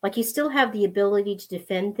there. Like you still have the ability to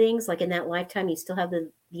defend things. Like in that lifetime, you still have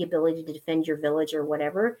the ability to defend your village or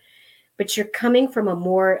whatever. But you're coming from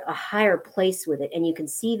a higher place with it. And you can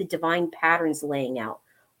see the divine patterns laying out,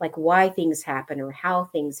 like why things happen or how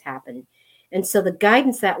things happen. And so the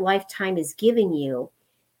guidance that lifetime is giving you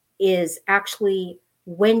is actually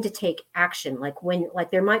when to take action. Like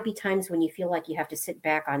there might be times when you feel like you have to sit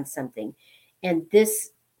back on something. And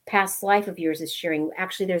this past life of yours is sharing,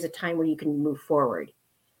 actually, there's a time where you can move forward.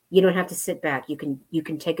 You don't have to sit back. You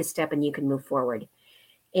can take a step and you can move forward.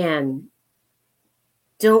 And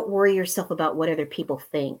don't worry yourself about what other people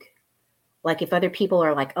think. Like if other people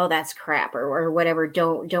are like, oh, that's crap or whatever,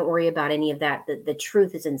 don't worry about any of that. The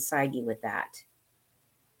truth is inside you with that.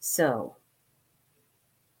 So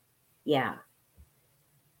yeah.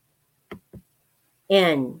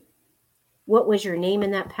 And what was your name in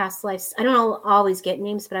that past life? I don't always get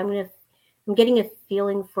names, but I'm getting a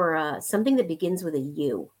feeling for something that begins with a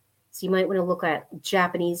U. So you might want to look at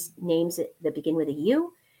Japanese names that begin with a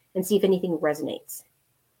U and see if anything resonates.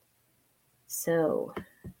 So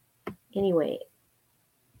anyway,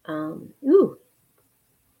 ooh,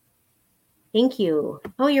 thank you.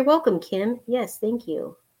 Oh, you're welcome, Kim. Yes, thank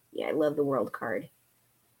you. Yeah, I love the world card.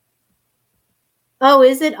 Oh,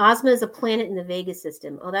 is it? Ozma is a planet in the Vega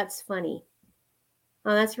system. Oh, that's funny.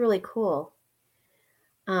 Oh, that's really cool.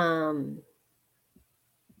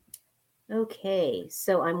 Okay,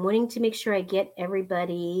 so I'm wanting to make sure I get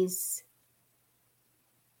everybody's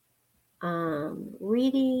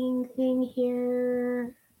reading thing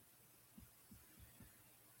here.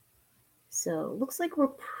 So looks like we're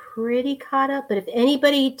pretty caught up, but if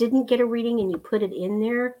anybody didn't get a reading and you put it in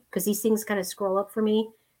there, because these things kind of scroll up for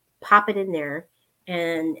me, pop it in there.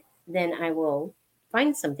 And then I will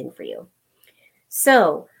find something for you.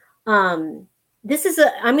 So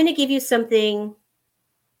I'm going to give you something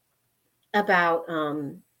about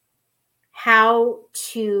how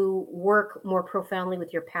to work more profoundly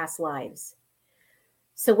with your past lives.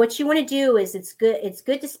 So what you want to do is it's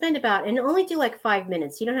good to spend about, and only do like 5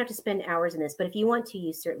 minutes. You don't have to spend hours in this, but if you want to,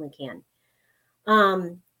 you certainly can.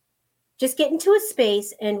 Just get into a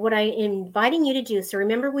space, and what I'm inviting you to do, so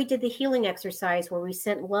remember we did the healing exercise where we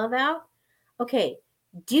sent love out? Okay,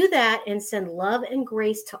 do that and send love and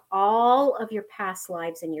grace to all of your past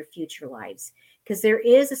lives and your future lives, because there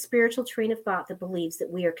is a spiritual train of thought that believes that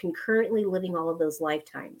we are concurrently living all of those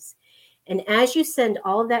lifetimes. And as you send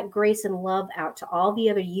all of that grace and love out to all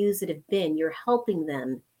the other yous that have been, you're helping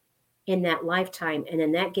them in that lifetime, and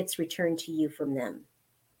then that gets returned to you from them.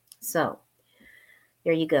 So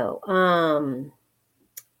there you go.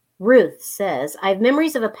 Ruth says, I have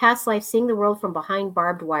memories of a past life seeing the world from behind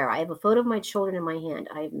barbed wire. I have a photo of my children in my hand.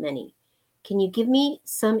 I have many. Can you give me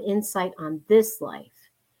some insight on this life?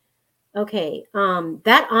 Okay.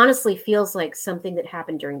 That honestly feels like something that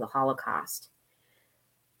happened during the Holocaust.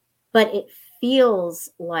 But it feels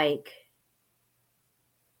like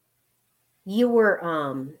you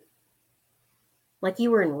were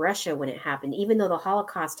in Russia when it happened, even though the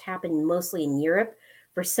Holocaust happened mostly in Europe.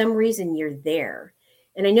 For some reason, you're there.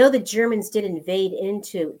 And I know the Germans did invade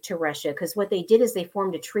into Russia, because what they did is they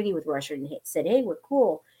formed a treaty with Russia and said, hey, we're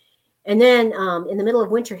cool. And then in the middle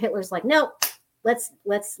of winter, Hitler's like, no, let's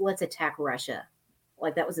attack Russia.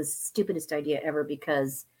 Like, that was the stupidest idea ever,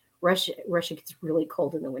 because Russia gets really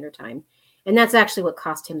cold in the wintertime. And that's actually what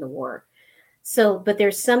cost him the war. So, but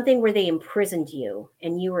there's something where they imprisoned you,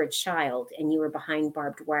 and you were a child, and you were behind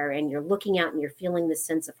barbed wire, and you're looking out and you're feeling the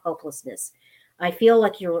sense of hopelessness. I feel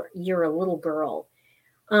like you're a little girl.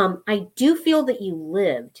 I do feel that you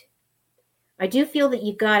lived. I do feel that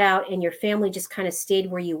you got out and your family just kind of stayed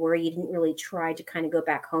where you were. You didn't really try to kind of go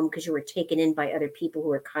back home because you were taken in by other people who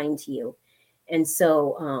were kind to you. And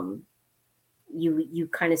so you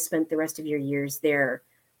kind of spent the rest of your years there,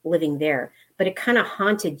 living there. But it kind of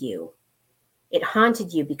haunted you. It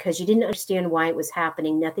haunted you because you didn't understand why it was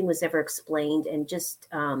happening. Nothing was ever explained. And just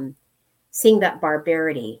seeing that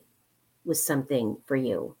barbarity was something for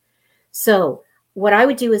you. So what I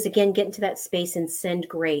would do is, again, get into that space and send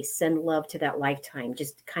grace, send love to that lifetime.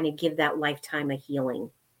 Just kind of give that lifetime a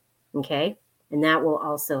healing. Okay? And that will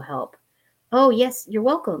also help. Oh, yes, you're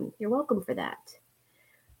welcome. You're welcome for that.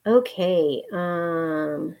 Okay.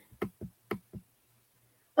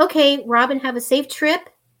 Okay, Robin, have a safe trip.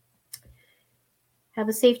 Have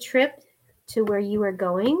a safe trip to where you are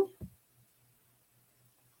going.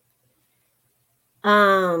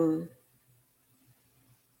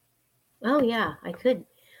 Oh, yeah, I could.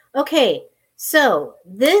 Okay, so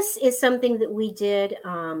this is something that we did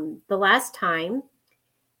the last time,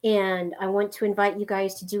 and I want to invite you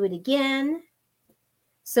guys to do it again.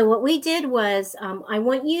 So what we did was I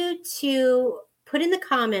want you to put in the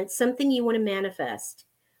comments something you want to manifest.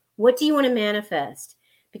 What do you want to manifest?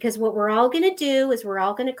 Because what we're all going to do is we're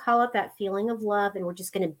all going to call up that feeling of love, and we're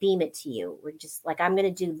just going to beam it to you. We're just like, I'm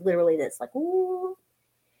going to do literally this, like, ooh.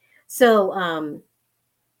 So,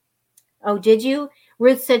 oh, did you?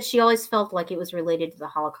 Ruth said she always felt like it was related to the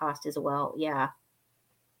Holocaust as well. Yeah.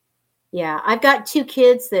 Yeah. I've got 2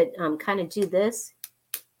 kids that kind of do this.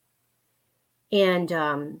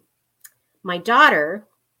 And my daughter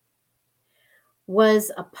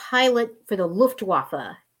was a pilot for the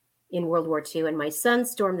Luftwaffe in World War II. And my son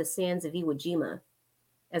stormed the sands of Iwo Jima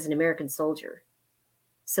as an American soldier.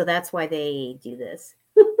 So that's why they do this.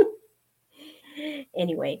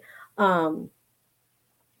 Anyway.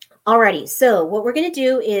 Alrighty, so what we're going to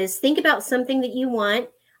do is think about something that you want.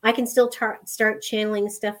 I can still start channeling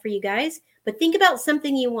stuff for you guys, but think about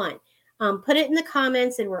something you want. Put it in the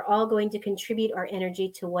comments, and we're all going to contribute our energy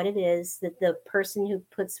to what it is that the person who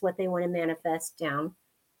puts what they want to manifest down.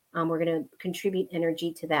 We're going to contribute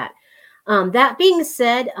energy to that. That being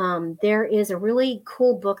said, there is a really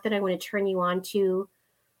cool book that I want to turn you on to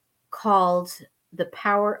called The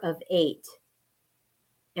Power of 8.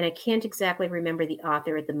 And I can't exactly remember the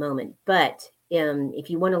author at the moment, but if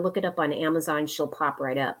you want to look it up on Amazon, she'll pop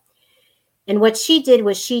right up. And what she did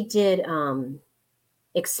was she did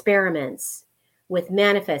experiments with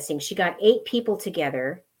manifesting. She got 8 people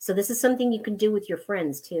together. So this is something you can do with your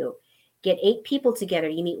friends too. Get 8 people together.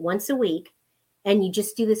 You meet once a week, and you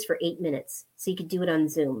just do this for 8 minutes. So you could do it on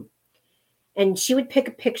Zoom. And she would pick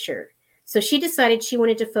a picture. So she decided she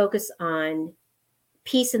wanted to focus on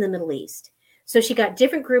peace in the Middle East. So she got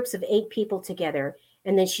different groups of 8 people together,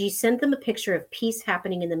 and then she sent them a picture of peace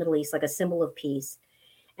happening in the Middle East, like a symbol of peace.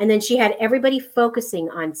 And then she had everybody focusing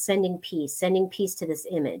on sending peace to this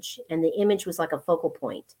image. And the image was like a focal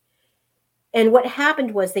point. And what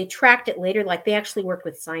happened was they tracked it later, like they actually worked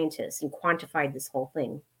with scientists and quantified this whole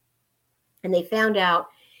thing. And they found out,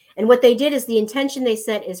 and what they did is the intention they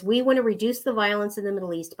set is we want to reduce the violence in the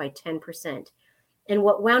Middle East by 10%. And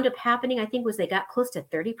what wound up happening, I think, was they got close to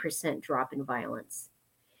 30% drop in violence.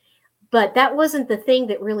 But that wasn't the thing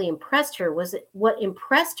that really impressed her. What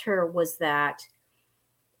impressed her was that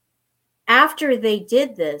after they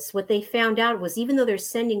did this, what they found out was even though they're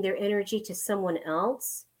sending their energy to someone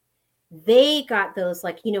else, they got those,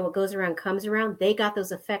 like, what goes around comes around. They got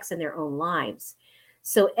those effects in their own lives.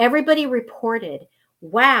 So everybody reported,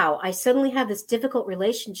 wow, I suddenly have this difficult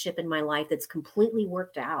relationship in my life that's completely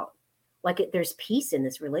worked out. Like there's peace in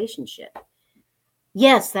this relationship.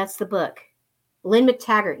 Yes, that's the book. Lynn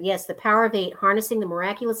McTaggart. Yes, The Power of Eight, Harnessing the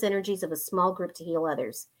Miraculous Energies of a Small Group to Heal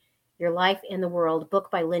Others. Your Life and the World, book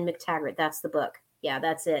by Lynn McTaggart. That's the book. Yeah,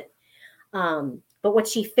 that's it. But what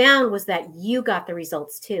she found was that you got the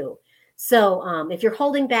results too. So if you're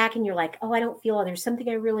holding back and you're like, oh, I don't feel, there's something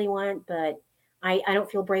I really want, but I don't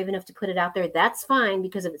feel brave enough to put it out there, that's fine,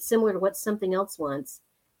 because if it's similar to what somebody else wants,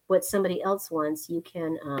 you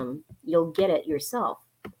can, you'll get it yourself.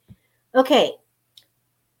 Okay.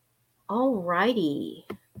 All righty.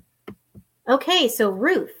 Okay, so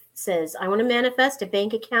Ruth says, I want to manifest a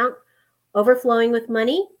bank account overflowing with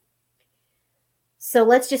money. So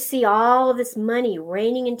let's just see all of this money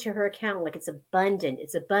raining into her account like it's abundant.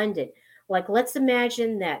 It's abundant. Like, let's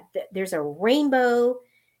imagine that there's a rainbow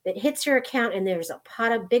that hits her account and there's a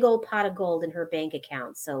big old pot of gold in her bank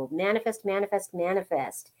account. So manifest, manifest,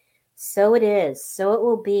 manifest. So it is. So it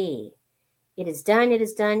will be. It is done. It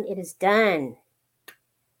is done. It is done.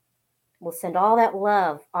 We'll send all that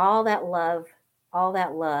love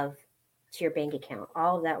to your bank account.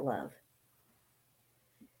 All of that love.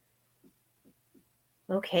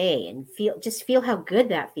 Okay, and feel how good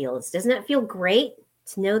that feels. Doesn't that feel great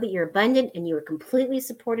to know that you're abundant and you are completely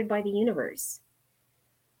supported by the universe?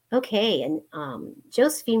 Okay, and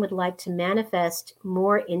Josephine would like to manifest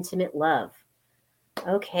more intimate love.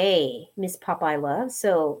 Okay, Miss Popeye Love.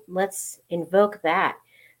 So let's invoke that.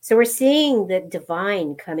 So we're seeing the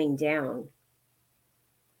divine coming down.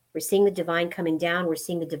 We're seeing the divine coming down. We're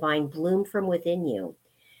seeing the divine bloom from within you.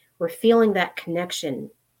 We're feeling that connection.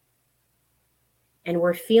 And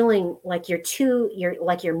we're feeling like you're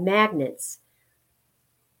magnets.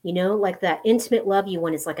 Like that intimate love you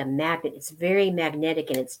want is like a magnet. It's very magnetic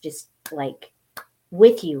and it's just like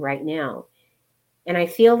with you right now. And I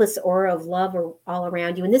feel this aura of love all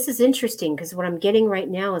around you. And this is interesting because what I'm getting right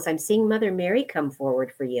now is I'm seeing Mother Mary come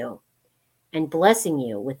forward for you and blessing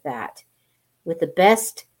you with that, with the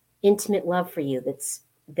best intimate love for you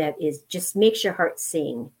that is just makes your heart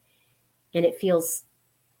sing. And it feels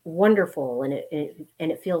wonderful and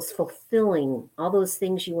it feels fulfilling, all those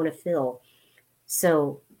things you want to feel.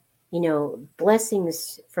 So,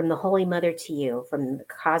 blessings from the Holy Mother to you, from the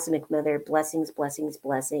Cosmic Mother, blessings, blessings,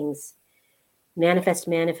 blessings. Manifest,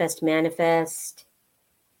 manifest, manifest.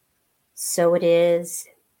 So it is.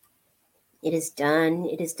 It is done.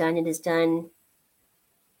 It is done. It is done.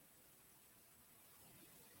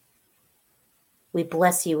 We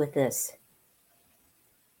bless you with this.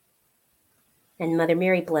 And Mother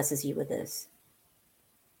Mary blesses you with this.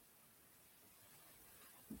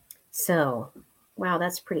 So, wow,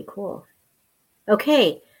 that's pretty cool.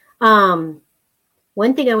 Okay.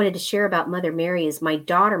 One thing I wanted to share about Mother Mary is my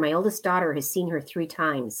oldest daughter, has seen her 3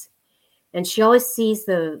 times. And she always sees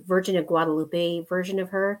the Virgin of Guadalupe version of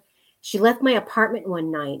her. She left my apartment one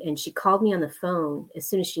night and she called me on the phone as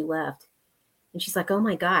soon as she left. And she's like, oh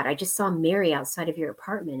my God, I just saw Mary outside of your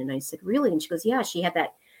apartment. And I said, really? And she goes, yeah, she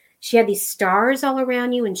had these stars all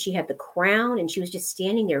around you and she had the crown and she was just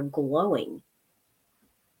standing there glowing.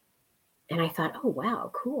 And I thought, oh,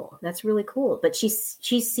 wow, cool. That's really cool. But she's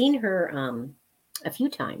seen her a few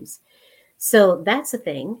times. So that's a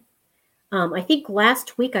thing. I think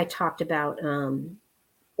last week I talked about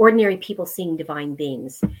ordinary people seeing divine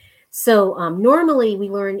beings. So normally we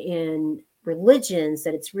learn in religions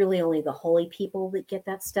that it's really only the holy people that get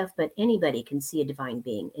that stuff, but anybody can see a divine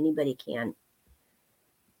being. Anybody can.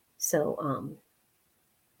 So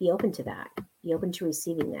be open to that. Be open to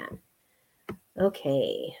receiving that.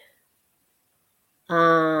 Okay.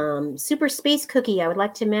 Super Space Cookie, I would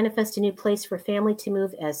like to manifest a new place for family to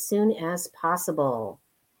move as soon as possible.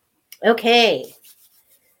 Okay.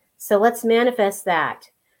 So let's manifest that.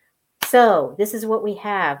 So this is what we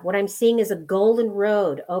have. What I'm seeing is a golden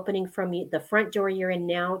road opening from the front door you're in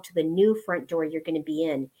now to the new front door you're going to be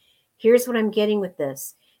in. Here's what I'm getting with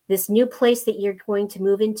this. This new place that you're going to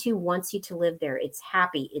move into wants you to live there. It's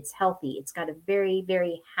happy. It's healthy. It's got a very,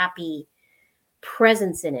 very happy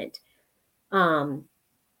presence in it.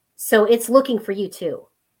 So it's looking for you too.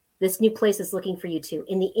 This new place is looking for you too.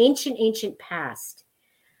 In the ancient past,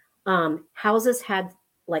 houses had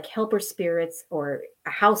like helper spirits or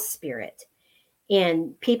a house spirit,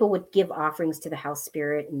 and people would give offerings to the house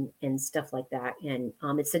spirit and stuff like that. And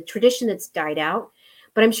it's a tradition that's died out.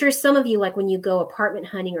 But I'm sure some of you, like when you go apartment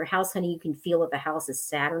hunting or house hunting, you can feel if the house is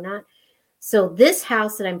sad or not. So this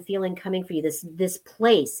house that I'm feeling coming for you, this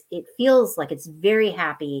place, it feels like it's very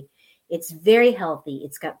happy. It's very healthy.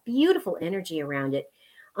 It's got beautiful energy around it.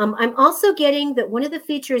 I'm also getting that one of the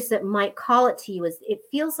features that might call it to you is it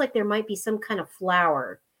feels like there might be some kind of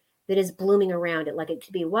flower that is blooming around it. Like it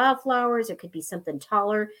could be wildflowers, it could be something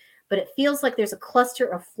taller, but it feels like there's a cluster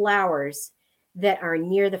of flowers that are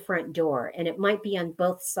near the front door, and it might be on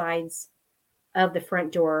both sides of the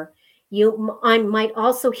front door. I might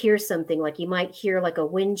also hear something, like you might hear like a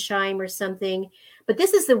wind chime or something. But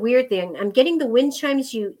this is the weird thing. I'm getting the wind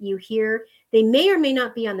chimes you hear. They may or may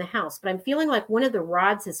not be on the house, but I'm feeling like one of the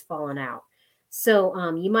rods has fallen out.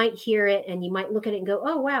 So you might hear it and you might look at it and go,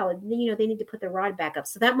 oh, wow, they need to put the rod back up.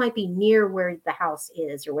 So that might be near where the house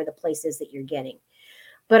is or where the place is that you're getting.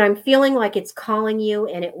 But I'm feeling like it's calling you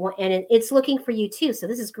and it's looking for you too. So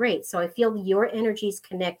this is great. So I feel your energies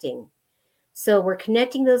connecting. So we're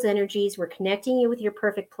connecting those energies. We're connecting you with your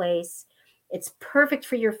perfect place. It's perfect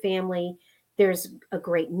for your family. There's a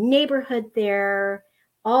great neighborhood there.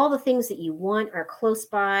 All the things that you want are close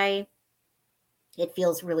by. It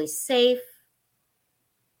feels really safe.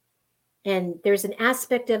 And there's an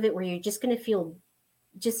aspect of it where you're just going to feel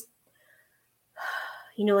just,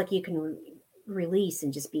 like you can release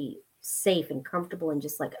and just be safe and comfortable and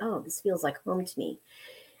just like, oh, this feels like home to me.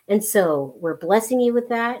 And so we're blessing you with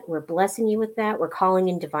that. We're blessing you with that. We're calling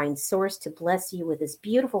in divine source to bless you with this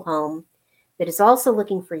beautiful home that is also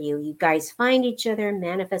looking for you. You guys find each other,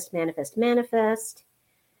 manifest, manifest, manifest.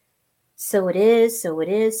 So it is, so it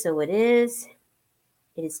is, so it is.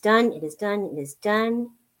 It is done, it is done, it is done.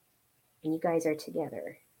 And you guys are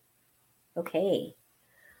together. Okay.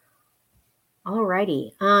 All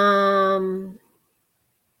righty. And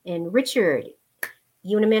Richard,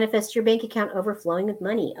 you want to manifest your bank account overflowing with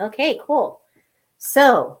money. Okay, cool.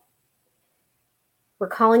 So we're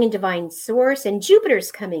calling in divine source and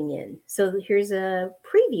Jupiter's coming in. So here's a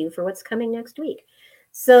preview for what's coming next week.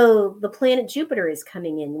 So the planet Jupiter is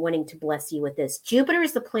coming in wanting to bless you with this. Jupiter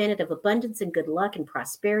is the planet of abundance and good luck and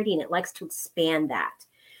prosperity, and it likes to expand that.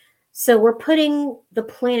 So we're putting the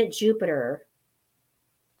planet Jupiter,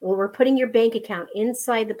 we're putting your bank account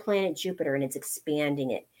inside the planet Jupiter, and it's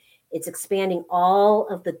expanding it. It's expanding all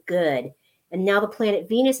of the good. And now the planet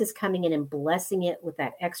Venus is coming in and blessing it with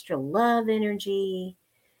that extra love energy.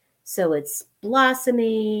 So it's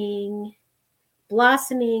blossoming,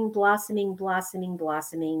 blossoming, blossoming, blossoming,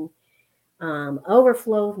 blossoming.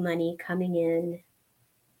 Overflow of money coming in.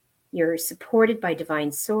 You're supported by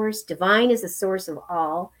divine source. Divine is the source of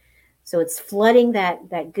all. So it's flooding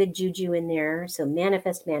that good juju in there. So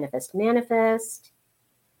manifest, manifest, manifest.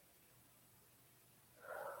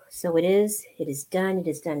 So it is done, it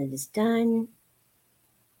is done, it is done.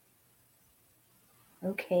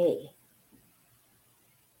 Okay.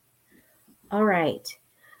 All right.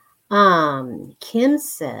 Kim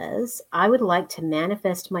says, I would like to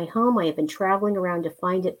manifest my home. I have been traveling around to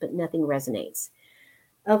find it, but nothing resonates.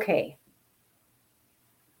 Okay.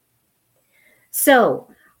 So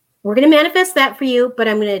we're going to manifest that for you, but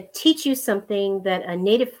I'm going to teach you something that a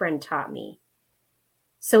native friend taught me.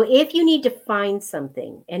 So if you need to find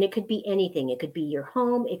something, and it could be anything, it could be your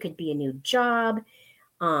home, it could be a new job,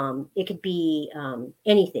 it could be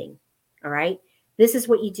anything, all right? This is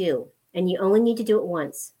what you do, and you only need to do it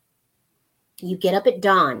once. You get up at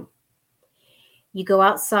dawn, you go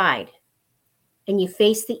outside, and you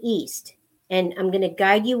face the east. And I'm going to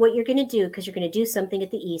guide you what you're going to do, because you're going to do something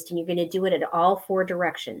at the east, and you're going to do it at all four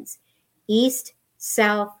directions. East,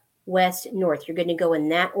 south, west, north. You're going to go in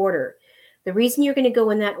that order. The reason you're going to go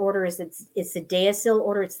in that order is it's the Deosil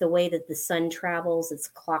order. It's the way that the sun travels. It's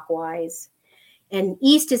clockwise. And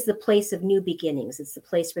east is the place of new beginnings. It's the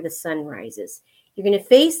place where the sun rises. You're going to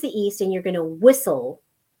face the east, and you're going to whistle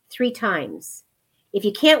 3 times. If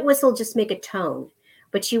you can't whistle, just make a tone.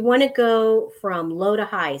 But you want to go from low to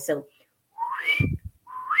high. So,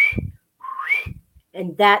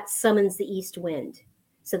 and that summons the east wind.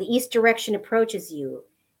 So the east direction approaches you.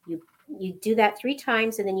 You do that 3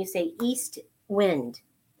 times, and then you say, east wind.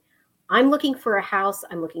 I'm looking for a house.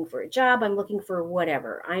 I'm looking for a job. I'm looking for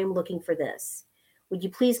whatever. I am looking for this. Would you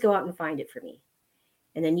please go out and find it for me?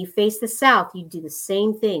 And then you face the south. You do the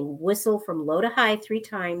same thing. Whistle from low to high 3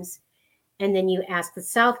 times, and then you ask the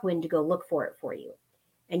south wind to go look for it for you.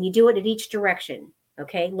 And you do it at each direction,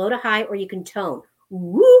 okay? Low to high, or you can tone.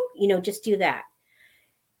 Woo, just do that.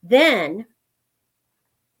 Then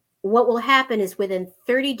what will happen is within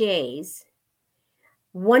 30 days,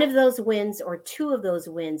 one of those winds or two of those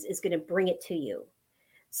winds is going to bring it to you.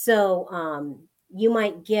 So you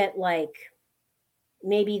might get like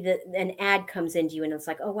maybe an ad comes into you and it's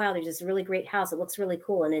like, oh, wow, there's this really great house. It looks really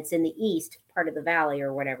cool. And it's in the east part of the valley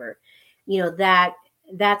or whatever.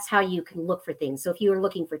 That's how you can look for things. So if you are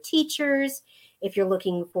looking for teachers, if you're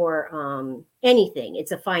looking for anything,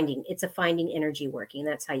 it's a finding energy working.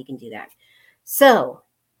 That's how you can do that. So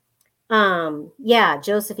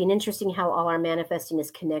Josephine, interesting how all our manifesting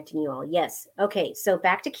is connecting you all. Yes. Okay. So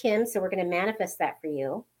back to Kim. So we're going to manifest that for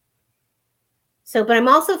you. So, but I'm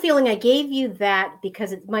also feeling I gave you that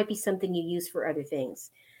because it might be something you use for other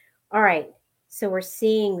things. All right. So we're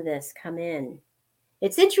seeing this come in.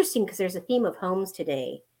 It's interesting because there's a theme of homes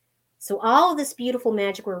today. So all of this beautiful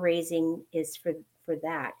magic we're raising is for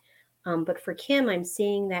that. But for Kim, I'm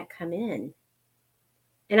seeing that come in.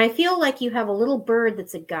 And I feel like you have a little bird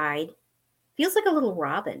that's a guide. Feels like a little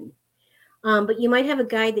robin. But you might have a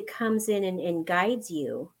guide that comes in and guides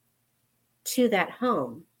you to that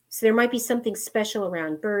home. So there might be something special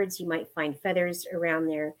around birds. You might find feathers around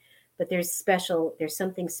there, but there's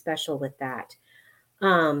something special with that.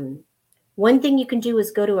 One thing you can do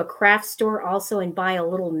is go to a craft store also and buy a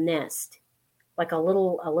little nest, like a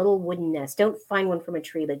little wooden nest. Don't find one from a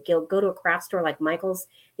tree, but go to a craft store like Michael's.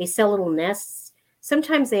 They sell little nests.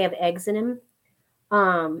 Sometimes they have eggs in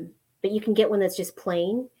them, but you can get one that's just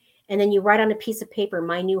plain. And then you write on a piece of paper,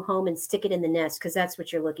 my new home, and stick it in the nest because that's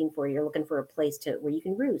what you're looking for. You're looking for a place where you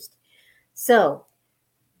can roost. So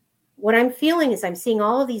what I'm feeling is I'm seeing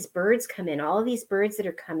all of these birds come in, all of these birds that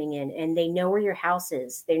are coming in, and they know where your house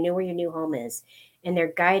is. They know where your new home is, and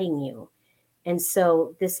they're guiding you. And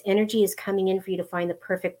so this energy is coming in for you to find the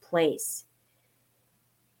perfect place.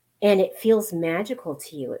 And it feels magical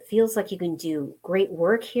to you. It feels like you can do great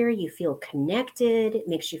work here. You feel connected. It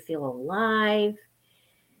makes you feel alive.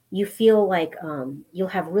 You feel like you'll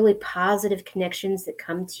have really positive connections that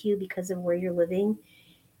come to you because of where you're living.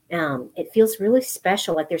 It feels really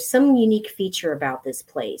special. Like there's some unique feature about this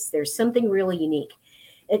place. There's something really unique.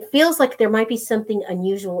 It feels like there might be something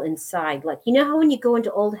unusual inside. Like, you know how when you go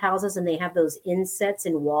into old houses and they have those insets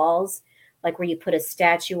in walls, like where you put a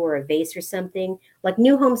statue or a vase or something? Like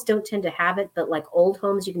new homes don't tend to have it, but like old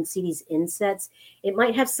homes, you can see these insets. It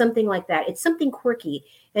might have something like that. It's something quirky.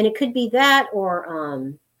 And it could be that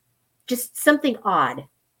or just something odd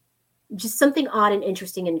and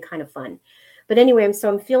interesting and kind of fun. But anyway,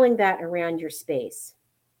 I'm feeling that around your space.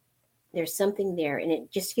 There's something there and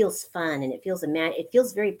it just feels fun and it feels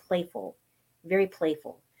very playful, very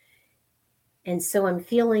playful. And so I'm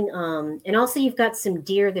feeling, and also you've got some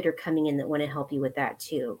deer that are coming in that want to help you with that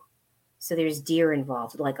too. So there's deer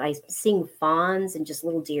involved, like I'm seeing fawns and just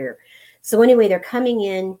little deer. So anyway, they're coming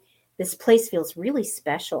in. This place feels really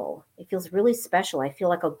special. It feels really special. I feel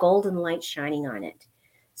like a golden light shining on it.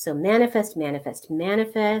 So manifest, manifest,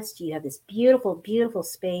 manifest. You have this beautiful, beautiful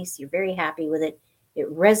space. You're very happy with it. It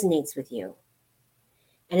resonates with you.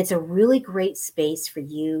 And it's a really great space for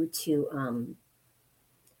you to,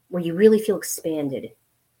 where you really feel expanded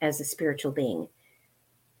as a spiritual being.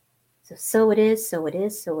 So it is, so it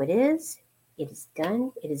is, so it is. It is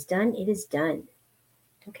done, it is done, it is done.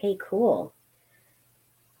 Okay, cool.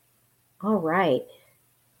 All right.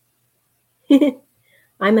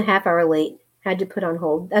 I'm a half hour late. Had to put on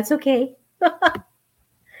hold. That's okay. I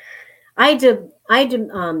had to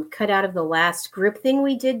cut out of the last group thing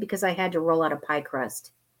we did because I had to roll out a pie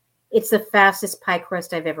crust. It's the fastest pie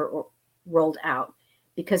crust I've ever rolled out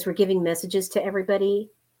because we're giving messages to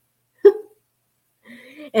everybody.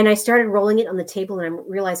 And I started rolling it on the table and I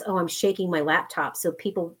realized, I'm shaking my laptop. So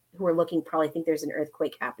people who are looking probably think there's an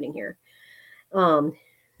earthquake happening here. But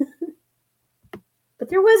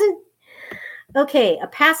there wasn't. Okay, a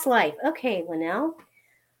past life. Okay, Linnell.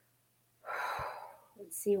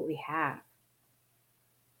 Let's see what we have.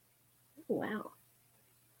 Oh, wow.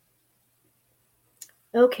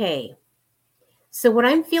 Okay. So what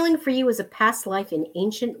I'm feeling for you is a past life in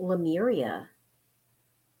ancient Lemuria.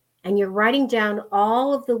 And you're writing down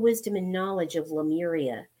all of the wisdom and knowledge of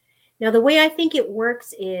Lemuria. Now, the way I think it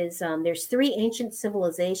works is there's 3 ancient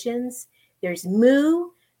civilizations. There's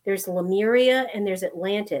Mu, there's Lemuria, and there's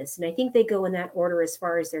Atlantis. And I think they go in that order as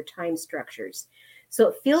far as their time structures. So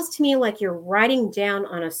it feels to me like you're writing down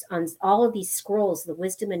on all of these scrolls the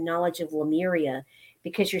wisdom and knowledge of Lemuria,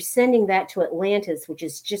 because you're sending that to Atlantis, which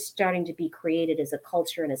is just starting to be created as a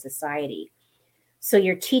culture and a society. So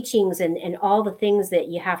your teachings and all the things that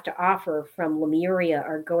you have to offer from Lemuria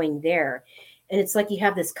are going there. And it's like you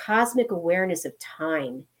have this cosmic awareness of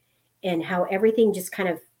time and how everything just kind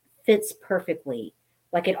of fits perfectly.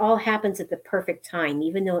 Like it all happens at the perfect time,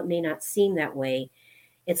 even though it may not seem that way.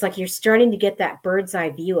 It's like you're starting to get that bird's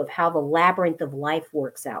eye view of how the labyrinth of life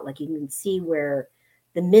works out. Like you can see where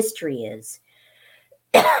the mystery is.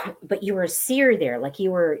 But you were a seer there. Like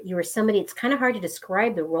you were somebody. It's kind of hard to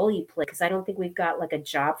describe the role you play because I don't think we've got like a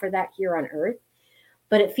job for that here on Earth.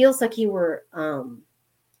 But it feels like you were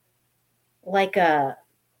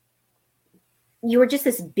you were just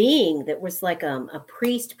this being that was like a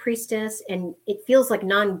priestess, and it feels like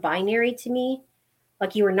non-binary to me.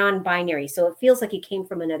 Like you were non-binary, so it feels like you came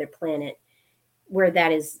from another planet, where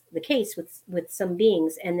that is the case with some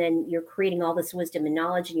beings, and then you're creating all this wisdom and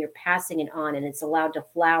knowledge, and you're passing it on, and it's allowed to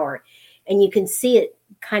flower, and you can see it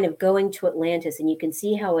kind of going to Atlantis, and you can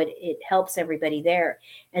see how it helps everybody there,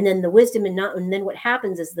 and then the wisdom and then what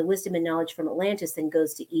happens is the wisdom and knowledge from Atlantis then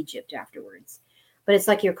goes to Egypt afterwards. But it's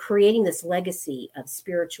like you're creating this legacy of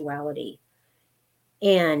spirituality,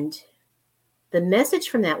 and the message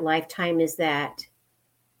from that lifetime is that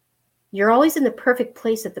you're always in the perfect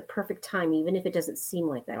place at the perfect time, even if it doesn't seem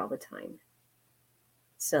like that all the time.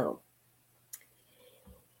 So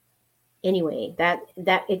anyway, that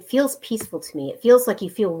it feels peaceful to me. It feels like you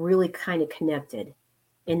feel really kind of connected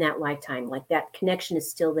in that lifetime. Like that connection is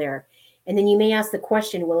still there. And then you may ask the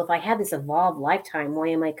question, well, if I had this evolved lifetime, why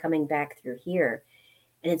am I coming back through here?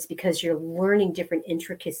 And it's because you're learning different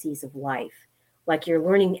intricacies of life. Like you're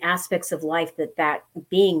learning aspects of life that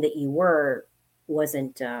being that you were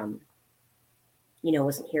wasn't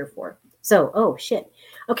here for. So, oh shit.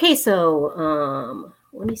 Okay, so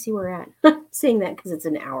let me see where we're at. I'm saying that because it's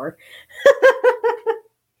an hour.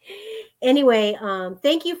 Anyway,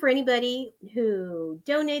 thank you for anybody who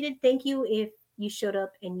donated. Thank you if you showed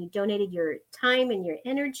up and you donated your time and your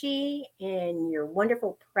energy and your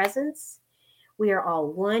wonderful presence. We are all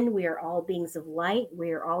one. We are all beings of light.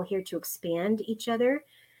 We are all here to expand each other.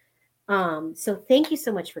 So thank you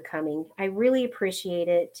so much for coming. I really appreciate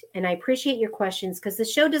it. And I appreciate your questions because the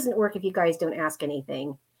show doesn't work if you guys don't ask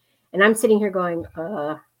anything. And I'm sitting here going,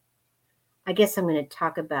 I guess I'm going to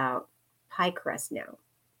talk about pie crust now.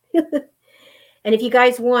 And if you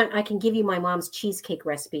guys want, I can give you my mom's cheesecake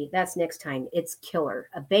recipe. That's next time. It's killer.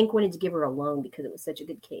 A bank wanted to give her a loan because it was such a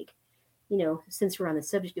good cake. Since we're on the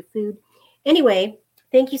subject of food. Anyway,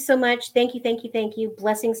 thank you so much. Thank you, thank you, thank you.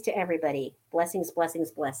 Blessings to everybody. Blessings, blessings,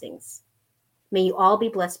 blessings. May you all be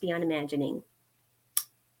blessed beyond imagining.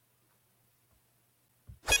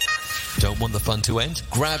 Don't want the fun to end?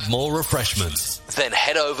 Grab more refreshments. Then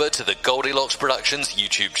head over to the Goldilocks Productions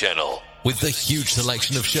YouTube channel. With the huge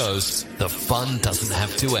selection of shows, the fun doesn't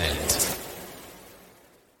have to end.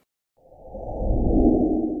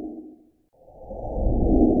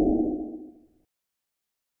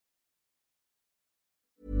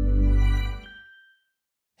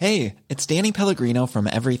 Hey, it's Danny Pellegrino from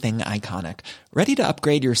Everything Iconic. Ready to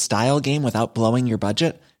upgrade your style game without blowing your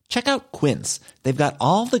budget? Check out Quince. They've got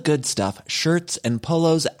all the good stuff, shirts and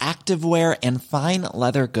polos, activewear, and fine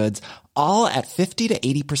leather goods, all at 50 to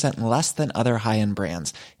 80% less than other high-end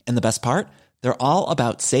brands. And the best part? They're all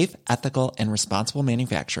about safe, ethical, and responsible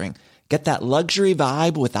manufacturing. Get that luxury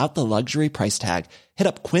vibe without the luxury price tag. Hit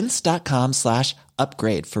up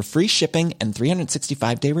quince.com/upgrade for free shipping and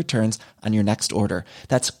 365-day returns on your next order.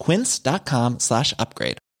 That's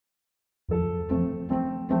quince.com/upgrade.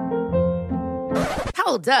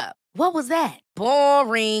 Hold up. What was that?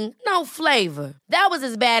 Boring. No flavor. That was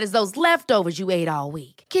as bad as those leftovers you ate all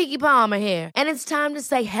week. Keke Palmer here. And it's time to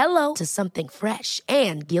say hello to something fresh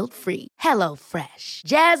and guilt-free. Hello Fresh.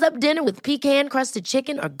 Jazz up dinner with pecan-crusted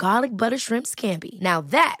chicken or garlic butter shrimp scampi. Now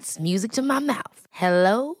that's music to my mouth.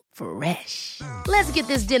 Hello Fresh. Let's get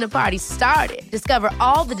this dinner party started. Discover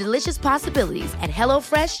all the delicious possibilities at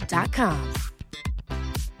HelloFresh.com.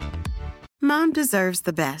 Mom deserves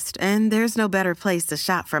the best, and there's no better place to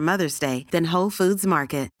shop for Mother's Day than Whole Foods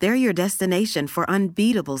Market. They're your destination for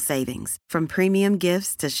unbeatable savings, from premium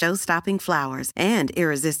gifts to show-stopping flowers and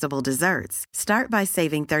irresistible desserts. Start by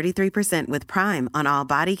saving 33% with Prime on all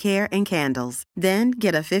body care and candles. Then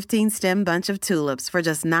get a 15-stem bunch of tulips for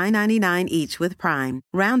just $9.99 each with Prime.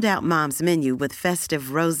 Round out Mom's menu with festive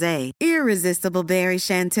rosé, irresistible berry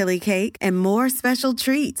chantilly cake, and more special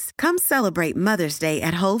treats. Come celebrate Mother's Day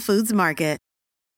at Whole Foods Market.